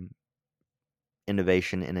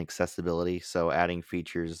innovation and accessibility. So adding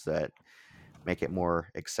features that make it more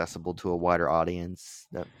accessible to a wider audience.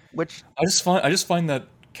 Which I just find that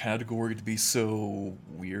category to be so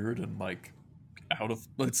weird and like out of.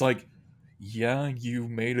 It's like, yeah, you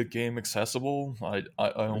made a game accessible. I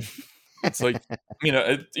don't. It's like,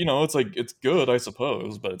 it's like it's good, I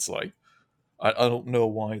suppose, but it's like I don't know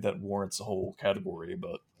why that warrants a whole category,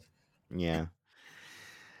 but yeah.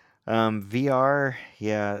 VR,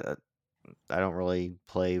 yeah, I don't really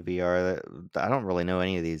play VR. I don't really know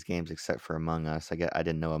any of these games except for Among Us. I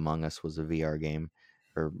didn't know Among Us was a VR game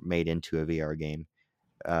or made into a VR game.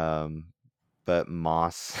 Um, but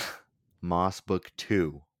Moss Book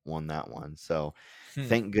 2 won that one. So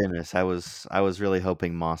hmm, thank goodness. I was really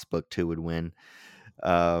hoping Moss Book 2 would win.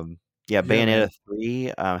 Yeah, yeah, Bayonetta man.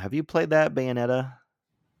 3. Have you played that Bayonetta?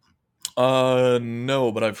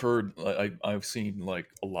 No, but I've heard, I've seen like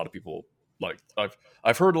a lot of people, like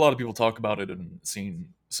I've heard a lot of people talk about it and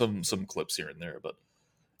seen some clips here and there, but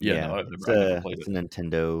yeah, no, Yeah, I've it's never I've never a played it's it. a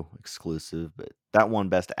Nintendo exclusive, but that won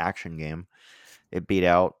best action game. It beat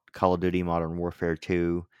out Call of Duty Modern Warfare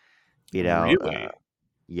 2, beat out Really?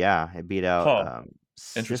 yeah, it beat out Huh.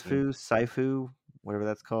 Interesting. Sifu, whatever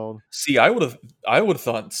that's called. See, I would have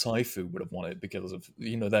thought Saifu would have won it because of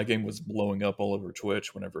that game was blowing up all over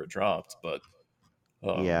Twitch whenever it dropped, but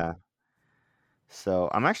um Yeah. So,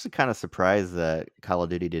 I'm actually kind of surprised that Call of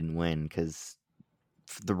Duty didn't win cuz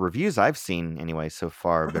the reviews I've seen anyway so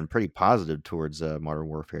far have been pretty positive towards Modern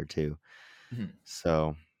Warfare 2. mhm.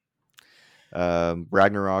 So,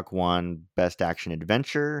 Ragnarok won best action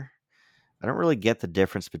adventure. I don't really get the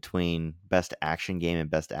difference between best action game and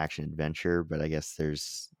best action adventure, but I guess it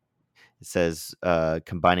says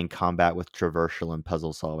combining combat with traversal and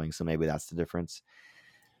puzzle solving, so maybe that's the difference.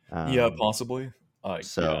 Yeah, Um, possibly.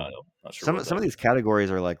 Yeah, so I'm not sure some about some that. of these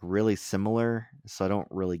categories are like really similar, so I don't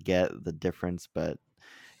really get the difference, but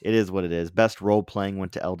it is what it is. Best role playing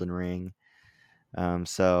went to Elden Ring.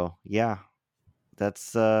 So yeah,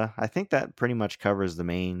 that's I think that pretty much covers the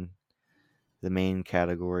main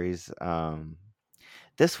categories.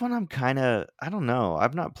 This one I'm kinda I don't know,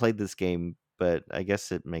 I've not played this game, but I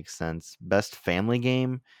guess it makes sense. Best family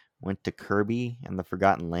game went to Kirby and the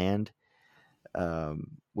Forgotten Land,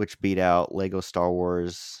 which beat out Lego Star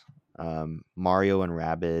Wars, Mario and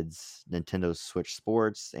Rabbids, Nintendo Switch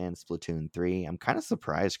Sports, and Splatoon 3. I'm kinda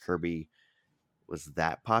surprised Kirby was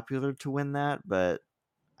that popular to win that, but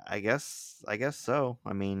I guess so.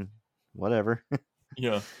 I mean, whatever.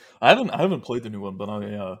 Yeah, I haven't played the new one, but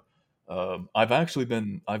I've actually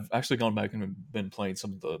gone back and been playing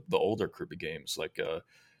some of the older Kirby games. Like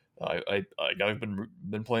I've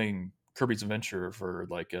been playing Kirby's Adventure for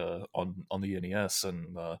like on the NES,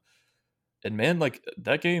 and man, like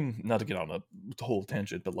that game. Not to get on a whole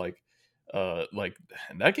tangent, but like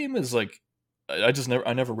that game is like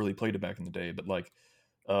I never really played it back in the day, but like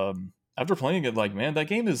after playing it, like man, that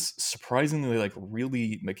game is surprisingly like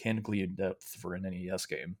really mechanically in depth for an NES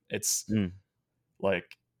game. It's Mm.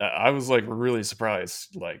 like I was like really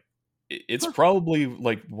surprised. Like it's Huh. probably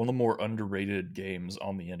like one of the more underrated games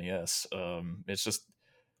on the NES. It's just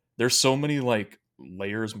there's so many like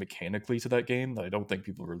layers mechanically to that game that I don't think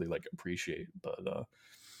people really like appreciate.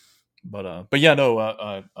 But yeah, no,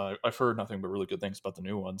 I've heard nothing but really good things about the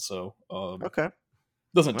new one. So Okay.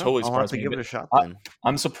 doesn't Well, totally I'll have surprise to me. give it a shot I, then.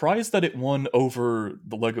 I'm surprised that it won over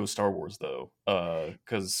the Lego Star Wars though,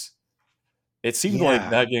 because it seemed like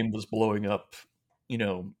Yeah. that game was blowing up,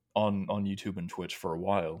 on YouTube and Twitch for a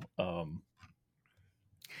while.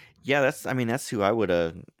 Yeah, that's who I would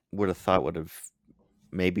have thought would have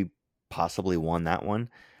maybe possibly won that one.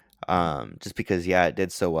 Just because yeah, it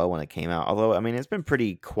did so well when it came out. Although I mean, it's been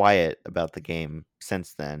pretty quiet about the game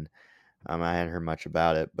since then. I hadn't heard much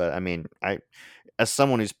about it, but I mean, I as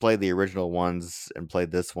someone who's played the original ones and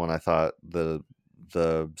played this one, I thought the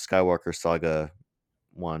Skywalker Saga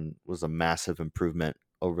one was a massive improvement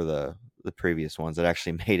over the previous ones. It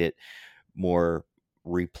actually made it more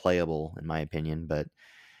replayable in my opinion. But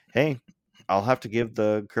hey, I'll have to give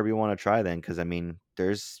the Kirby one a try then, because I mean,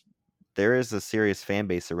 there is a serious fan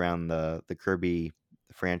base around the Kirby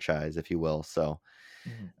franchise, if you will. So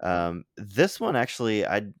Mhm. this one actually,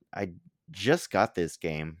 I just got this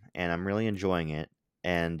game and I'm really enjoying it,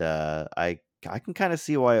 and I can kind of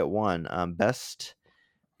see why it won.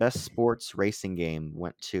 Best sports racing game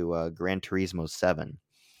went to Gran Turismo 7.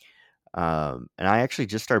 And I actually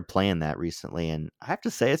just started playing that recently, and I have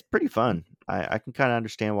to say it's pretty fun. I can kind of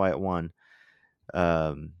understand why it won.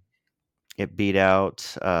 Um, it beat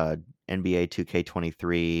out NBA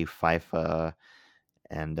 2K23, FIFA,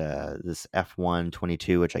 and this F1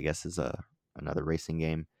 22, which I guess is another racing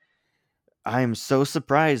game. I am so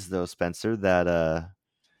surprised though, Spencer, that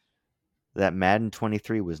Madden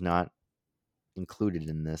 23 was not included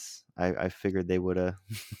in this. I figured they would have.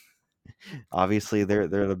 Obviously, they're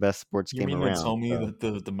the best sports You game mean to around. tell me So that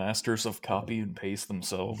the masters of copy and paste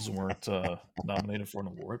themselves weren't nominated for an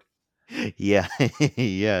award? yeah,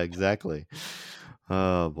 yeah, exactly.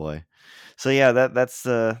 Oh boy. So yeah, that's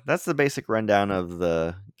the basic rundown of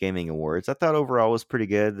the gaming awards. I thought overall was pretty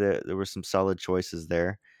good. There were some solid choices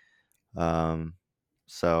there. Um,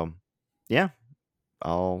 so yeah,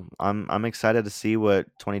 I'm excited to see what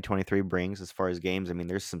 2023 brings as far as games. I mean,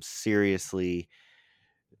 there's some seriously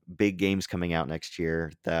big games coming out next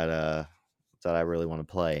year that I really want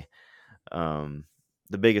to play. Um,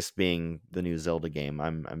 the biggest being the new Zelda game.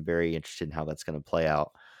 I'm very interested in how that's going to play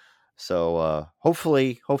out. So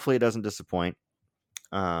hopefully it doesn't disappoint.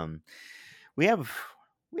 Um, we have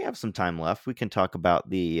we have some time left. We can talk about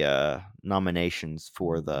the nominations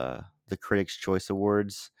for the Critics' Choice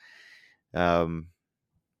Awards. Um,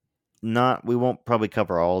 not we won't probably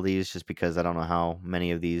cover all these just because I don't know how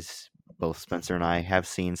many of these both Spencer and I have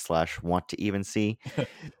seen slash want to even see.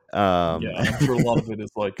 Yeah, Um, I'm sure a lot of it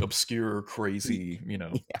is like obscure, crazy, you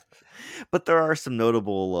know. yeah, but there are some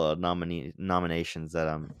notable nominations that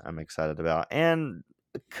I'm excited about, and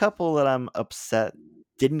a couple that I'm upset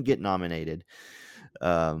didn't get nominated.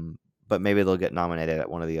 Um, but maybe they'll get nominated at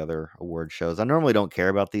one of the other award shows. I normally don't care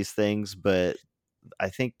about these things, but I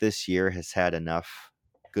think this year has had enough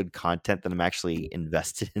good content that I'm actually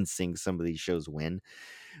invested in seeing some of these shows win.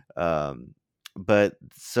 Um, but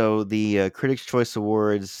so the Critics' Choice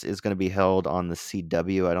Awards is going to be held on the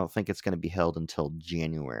CW. I don't think it's going to be held until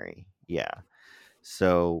January. Yeah.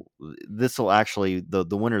 So this will actually the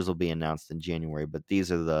winners will be announced in January, but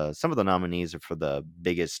these are the some of the nominees are for the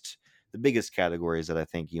biggest categories that I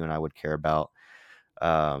think you and I would care about.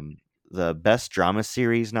 Um, the best drama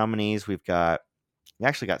series nominees, we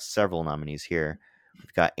actually got several nominees here.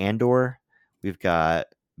 We've got Andor, we've got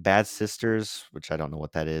Bad Sisters, which I don't know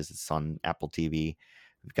what that is. It's on Apple TV.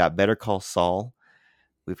 We've got Better Call Saul.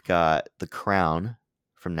 We've got The Crown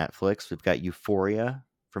from Netflix. We've got Euphoria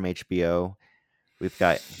from HBO. We've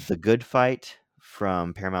got The Good Fight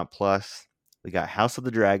from Paramount Plus. We got House of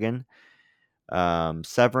the Dragon,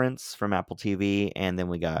 Severance from Apple TV, and then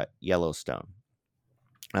we got Yellowstone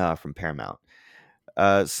from Paramount.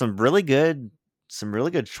 Some really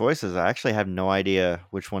good choices. I actually have no idea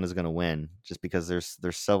which one is going to win, just because there's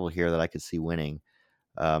several here that I could see winning.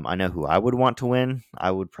 I know who I would want to win.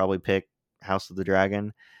 I would probably pick House of the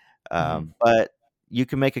Dragon. Mhm. But you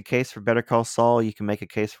can make a case for Better Call Saul. You can make a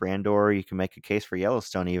case for Andor. You can make a case for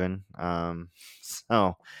Yellowstone, even.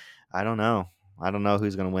 So I don't know. I don't know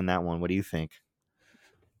who's going to win that one. What do you think?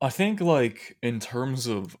 I think, like, in terms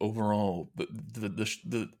of overall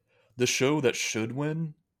the show that should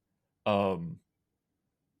win, um,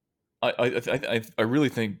 I really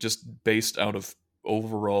think, just based out of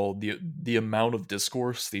overall the amount of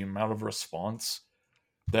discourse, the amount of response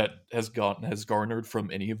that has garnered from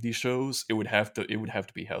any of these shows, it would have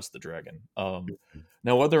to be House of the Dragon.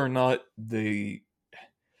 Now, whether or not the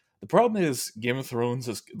problem is, Game of Thrones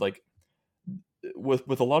is like,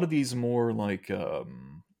 with a lot of these more like,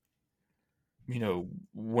 you know,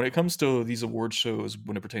 when it comes to these award shows,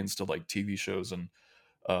 when it pertains to like TV shows and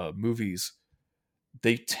movies,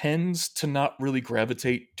 they tend to not really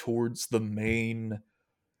gravitate towards the main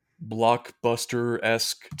blockbuster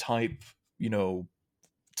esque type, you know,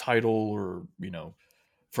 title, or, you know,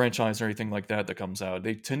 franchise or anything like that comes out.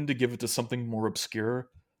 They tend to give it to something more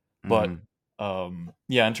obscure. But Hmm.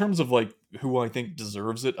 yeah, in terms of like who I think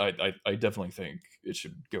deserves it, I definitely think it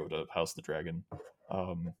should go to House of the Dragon.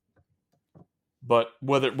 Um, but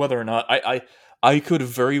whether or not, I could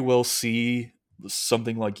very well see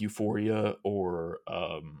something like Euphoria, or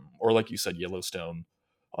like you said, Yellowstone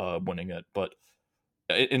winning it. But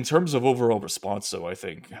in terms of overall response, though, I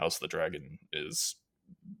think House of the Dragon is.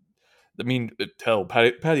 I mean, hell,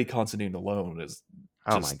 Patty Considine alone is.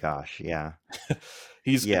 Oh my Just gosh, yeah.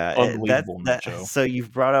 he's Yeah, that unbelievable in that that show. so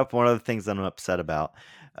you've brought up one of the things that I'm upset about.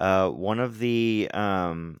 One of the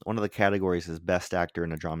categories is best actor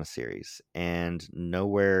in a drama series, and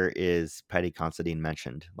nowhere is Paddy Considine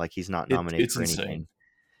mentioned. Like he's not nominated It's for insane. anything.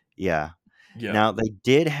 Yeah. Yeah. Now they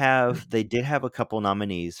did have a couple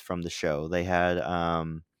nominees from the show. They had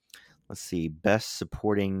let's see, best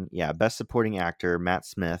supporting actor Matt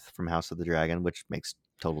Smith from House of the Dragon, which makes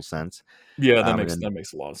total sense. Yeah, And then that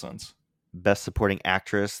makes a lot of sense. best supporting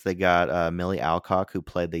actress, they got Millie Alcock who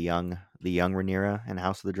played the young Rhaenyra in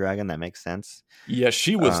House of the Dragon. That makes sense. Yeah,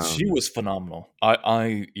 she Um, was phenomenal.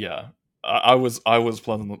 I yeah. I was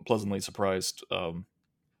pleasantly surprised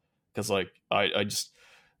cuz like I just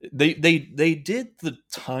they did the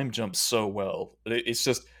time jump so well. It's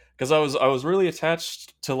just cuz I was really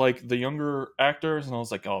attached to like the younger actors and I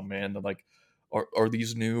was like, "Oh man, like are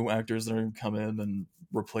these new actors that are going to come in and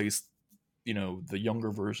replace the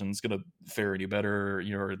younger version's gonna fare any better,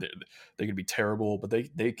 or they could be terrible, but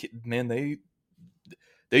man,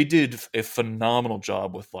 they did a phenomenal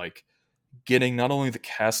job with like getting not only the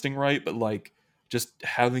casting right, but like just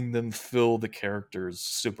having them fill the characters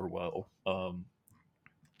super well.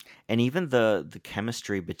 and even the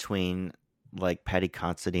chemistry between like Patty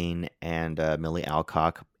Considine and Millie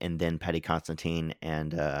Alcock, and then Patty Constantine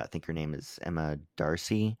and I think her name is Emma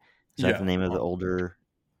Darcy. Is that the Yeah, name of the older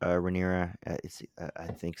Rhaenyra? I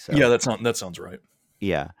think yeah, so. that sounds right.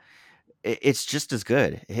 Yeah, it's just as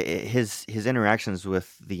good. His interactions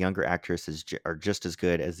with the younger actress are just as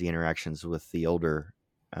good as the interactions with the older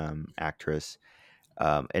actress,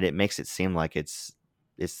 and it makes it seem like it's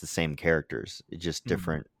the same characters, just Mhm.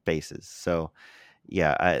 different faces. So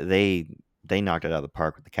yeah, they knocked it out of the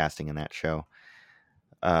park with the casting in that show.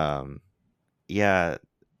 Um, yeah.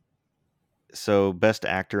 So best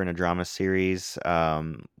actor in a drama series,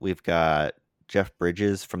 we've got Jeff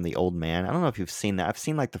Bridges from The Old Man. I don't know if you've seen that.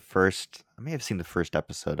 I may have seen the first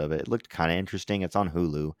episode of it. It looked kind of interesting. It's on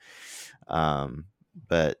Hulu, um,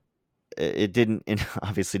 but it didn't it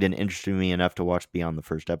obviously didn't interest me enough to watch beyond the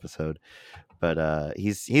first episode. But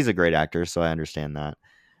he's a great actor, so I understand that.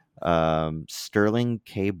 Sterling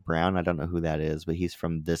K. Brown, I don't know who that is, but he's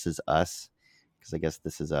from This Is Us, because I guess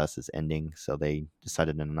This Is Us is ending, so they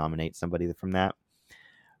decided to nominate somebody from that.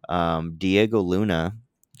 Diego Luna,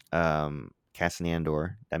 Cassian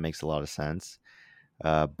Andor, that makes a lot of sense.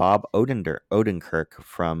 Bob Odenkirk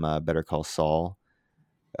from Better Call Saul,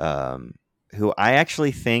 um, who I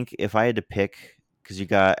actually think if I had to pick, because you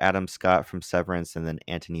got Adam Scott from Severance and then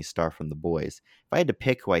Anthony Starr from The Boys, if I had to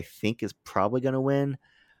pick who I think is probably going to win,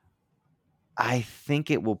 I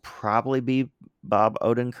think it will probably be Bob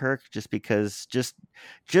Odenkirk, just because just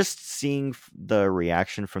seeing the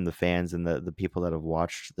reaction from the fans and the people that have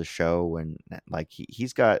watched the show, and like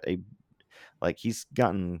he's got a like he's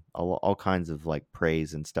gotten all kinds of like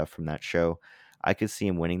praise and stuff from that show. I could see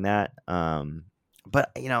him winning that.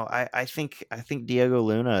 But I think Diego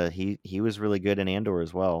Luna, he was really good in Andor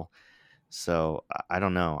as well. So I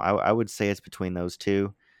don't know. I would say it's between those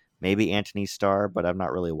two. Maybe Anthony Starr, but I've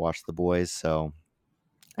not really watched The Boys, so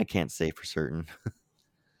I can't say for certain.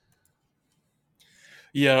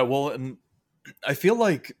 Yeah, well, and I feel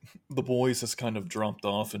like the boys has kind of dropped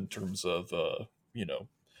off in terms of you know,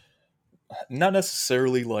 not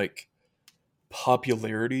necessarily like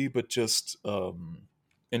popularity, but just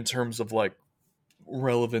in terms of like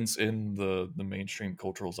relevance in the mainstream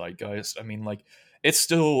cultural zeitgeist. I mean, like it's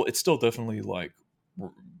still definitely like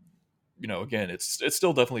again, it's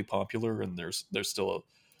still definitely popular, and there's still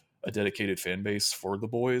a dedicated fan base for the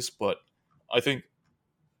boys. But I think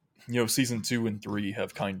season 2 and 3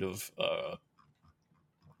 have kind of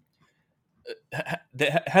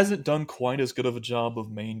hasn't done quite as good of a job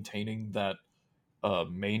of maintaining that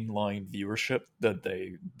mainline viewership that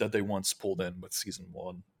they once pulled in with season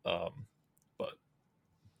 1. But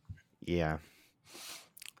Yeah.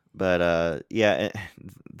 But yeah,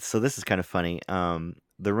 so this is kind of funny.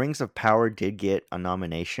 The Rings of Power did get a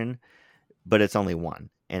nomination, but it's only one,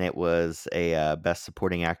 and it was a best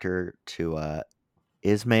supporting actor to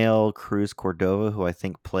Ismael Cruz Cordova, who I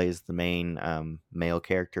think plays the main male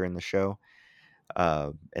character in the show.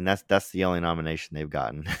 And that's the only nomination they've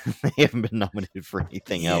gotten. They haven't been nominated for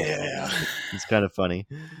anything else. yeah, It's kind of funny.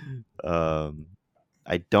 Um,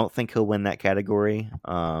 I don't think he'll win that category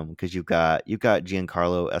because you've got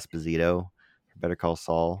Giancarlo Esposito for Better Call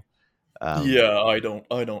Saul. Um, yeah, I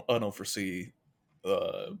don't foresee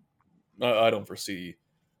uh I don't foresee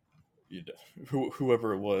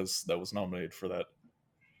whoever it was that was nominated for that.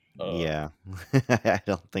 Uh, yeah, I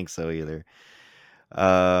don't think so either.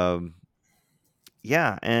 Um,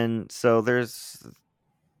 yeah, and so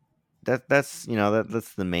that's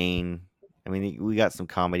that's the main. I mean, we got some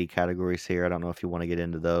comedy categories here. I don't know if you want to get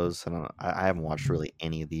into those. I haven't watched really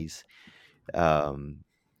any of these. Um,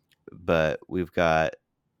 but we've got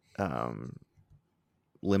um,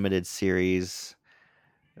 limited series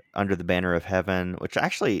Under the Banner of Heaven, which I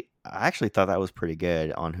actually thought that was pretty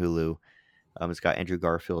good on Hulu. It's got Andrew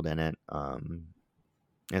Garfield in it. And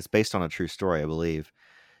it's based on a true story, I believe.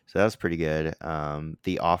 So that was pretty good.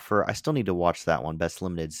 The Offer, I still need to watch that one. Best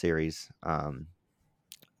limited series.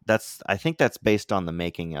 That's I think that's based on the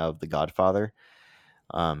making of The Godfather,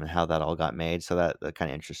 and how that all got made. So that kind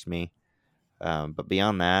of interests me. But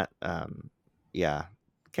beyond that, yeah,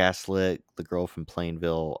 Gaslit, The Girl from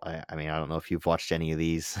Plainville. I mean, I don't know if you've watched any of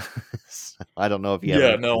these. I don't know if you have Yeah,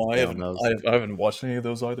 anything to no, I say on haven't. those. I haven't watched any of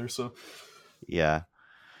those either. So Yeah.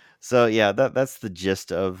 So yeah, that's the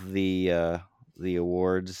gist of the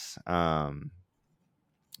awards. Of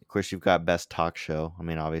course, you've got best talk show. I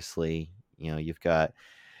mean, obviously, you've got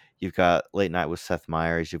Late Night with Seth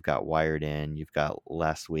Meyers. You've got Wired In. You've got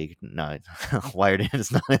Last Week. No, Wired In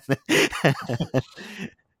is not in there.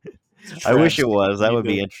 it's a I wish it travesty. was. That would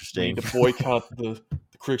be We need interesting. to boycott the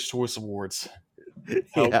Critics' Choice Awards.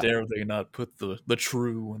 How Yeah, dare they not put the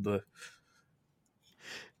true and the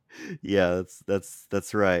yeah.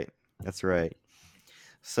 That's right. That's right.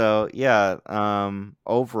 So yeah.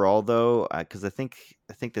 Overall, though, because I think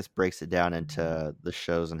this breaks it down into the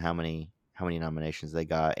shows and how many nominations they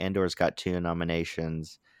got. Andor's got 2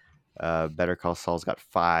 nominations. Better Call Saul's got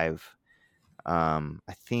 5.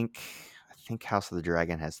 I think House of the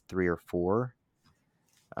Dragon has 3 or 4.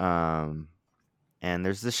 Um, and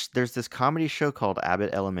there's this comedy show called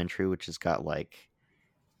Abbott Elementary, which has got like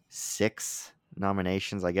 6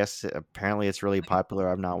 nominations. I guess apparently it's really popular.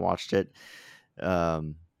 I've not watched it,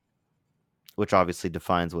 um, which obviously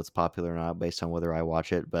defines what's popular or not based on whether I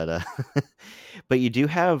watch it. But but you do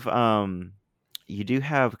have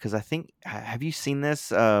because I think have you seen this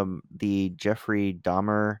the Jeffrey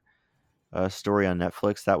Dahmer story on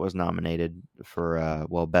Netflix that was nominated for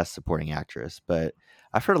well best supporting actress, but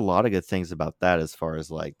I've heard a lot of good things about that as far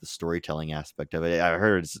as like the storytelling aspect of it. I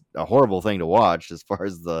heard it's a horrible thing to watch as far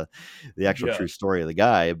as the actual yeah true story of the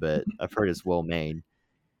guy, but I've heard it's well made.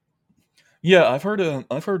 yeah. I've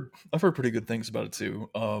heard pretty good things about it too.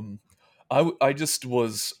 I just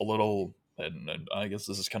was a little, and I guess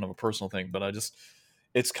this is kind of a personal thing, but I just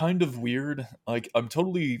it's kind of weird. Like I'm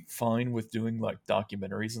totally fine with doing like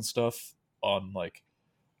documentaries and stuff on like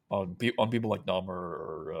on people like Dahmer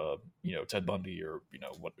or Ted Bundy or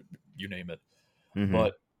what you name it. Hmm.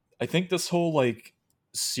 But I think this whole like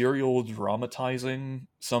serial dramatizing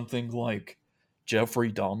something like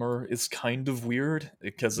Jeffrey Dahmer is kind of weird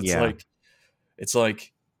because Yeah, it's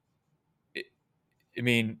like it, I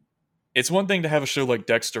mean it's one thing to have a show like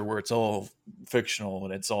Dexter where it's all fictional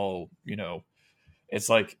and it's all it's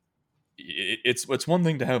like it's one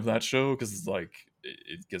thing to have that show because it's like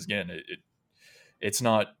because again it's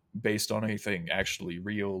not based on anything actually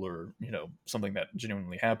real or something that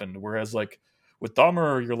genuinely happened. Whereas like with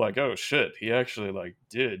Dahmer, you're like, oh shit, he actually like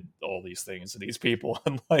did all these things to these people,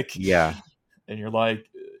 and like, yeah, and you're like,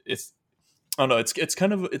 it's I don't know, it's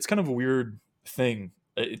kind of a weird thing.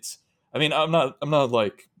 It's I mean I'm not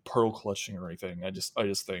like pearl clutching or anything. I just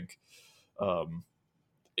think um,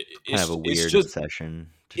 kind of a it's weird just obsession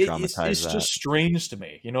to dramatize it's that. just strange to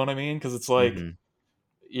me. You know what I mean? Because it's like Hmm.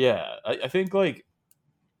 yeah, I think like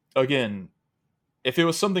again if it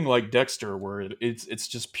was something like Dexter, where it's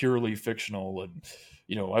just purely fictional, and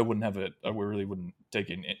I wouldn't have it. I really wouldn't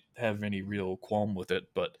have any real qualm with it.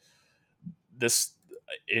 But this,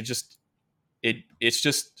 it just it's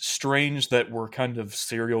just strange that we're kind of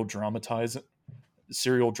serial dramatizing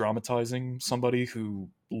somebody who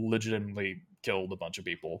legitimately killed a bunch of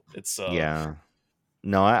people. It's Yeah.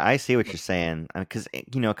 No, I see what you're saying. Because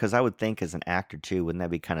because I would think as an actor too, wouldn't that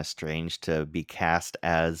be kind of strange to be cast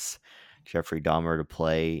as Jeffrey Dahmer to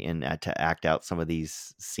play and to act out some of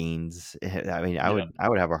these scenes? I mean, yeah I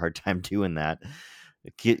would have a hard time doing that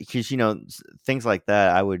because things like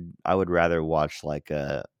that. I would rather watch like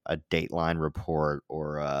a Dateline report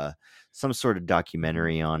or some sort of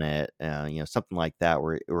documentary on it. Something like that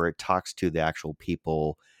where it talks to the actual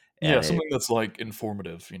people yeah and it something that's like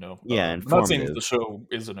informative. yeah I'm not saying that informative. the show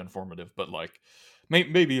isn't informative, but like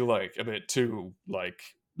maybe like a bit too like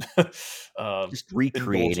uh Just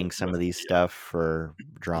recreating indulgent some with of it. these stuff for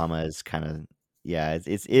drama is kind of yeah, it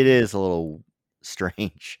is a little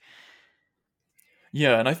strange.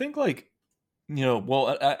 Yeah, and I think like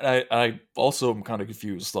well, I also am kind of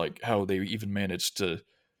confused like how they even managed to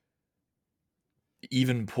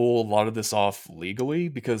even pull a lot of this off legally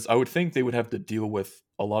because I would think they would have to deal with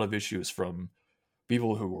a lot of issues from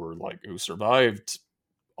people who were like who survived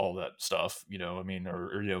all that stuff, I mean,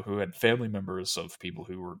 or who had family members of people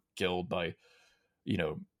who were killed by,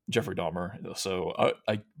 Jeffrey Dahmer. So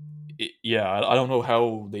I don't know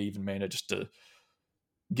how they even managed to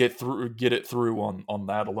get it through on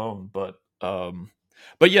that alone, but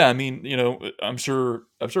yeah, I mean, I'm sure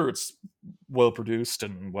it's well produced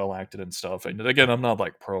and well acted and stuff. And again, I'm not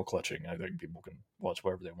like pearl clutching. I think people can watch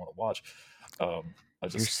whatever they want to watch.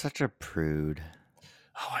 You're such a prude.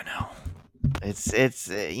 Oh, I know. It's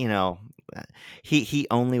he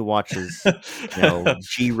only watches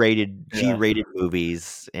G-rated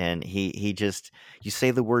movies, and he just, you say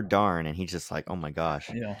the word darn and he's just like, oh my gosh.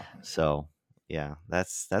 Yeah. So yeah,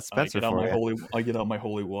 that's Spencer for you. I get out my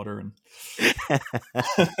holy water, and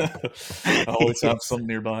I always have some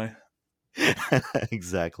nearby.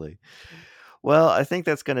 Exactly. Well, I think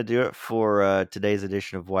that's going to do it for today's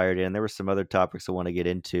edition of Wired In. There were some other topics I want to get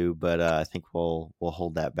into, but I think we'll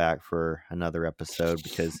hold that back for another episode,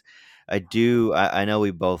 because I know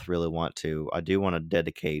we both really want to. I do want to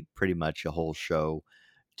dedicate pretty much a whole show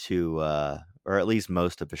to, or at least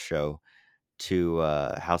most of a show to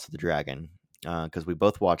House of the Dragon, because we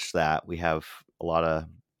both watched that. We have a lot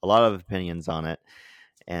of opinions on it,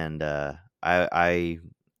 and I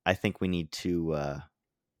think we need to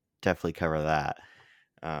definitely cover that,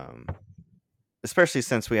 especially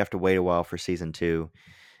since we have to wait a while for season 2.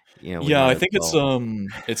 I think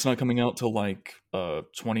it's not coming out till like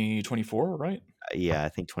 2024, right? Yeah, I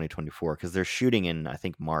think 2024, because they're shooting in, I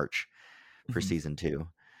think, March for season 2.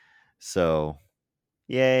 So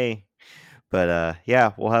yay. But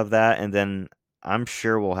yeah, we'll have that, and then I'm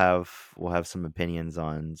sure we'll have some opinions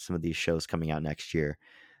on some of these shows coming out next year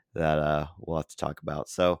that we'll have to talk about.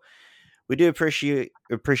 So we do appreciate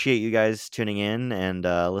you guys tuning in and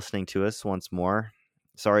listening to us once more.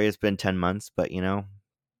 Sorry it's been 10 months, but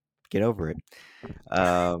get over it.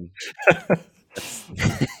 That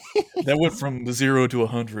went from 0 to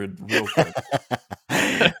 100 real quick.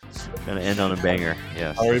 Gonna end on a banger.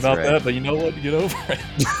 Yeah. Sorry about that, but you know what? Get over it.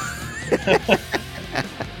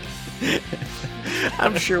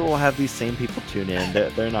 I'm sure we'll have these same people tune in.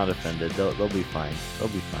 They're not offended. They'll be fine. They'll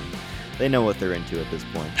be fine. They know what they're into at this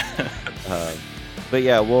point. But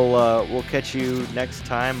yeah, we'll catch you next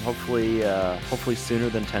time. Hopefully sooner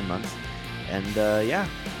than 10 months. And yeah,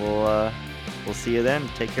 we'll see you then.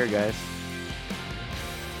 Take care, guys.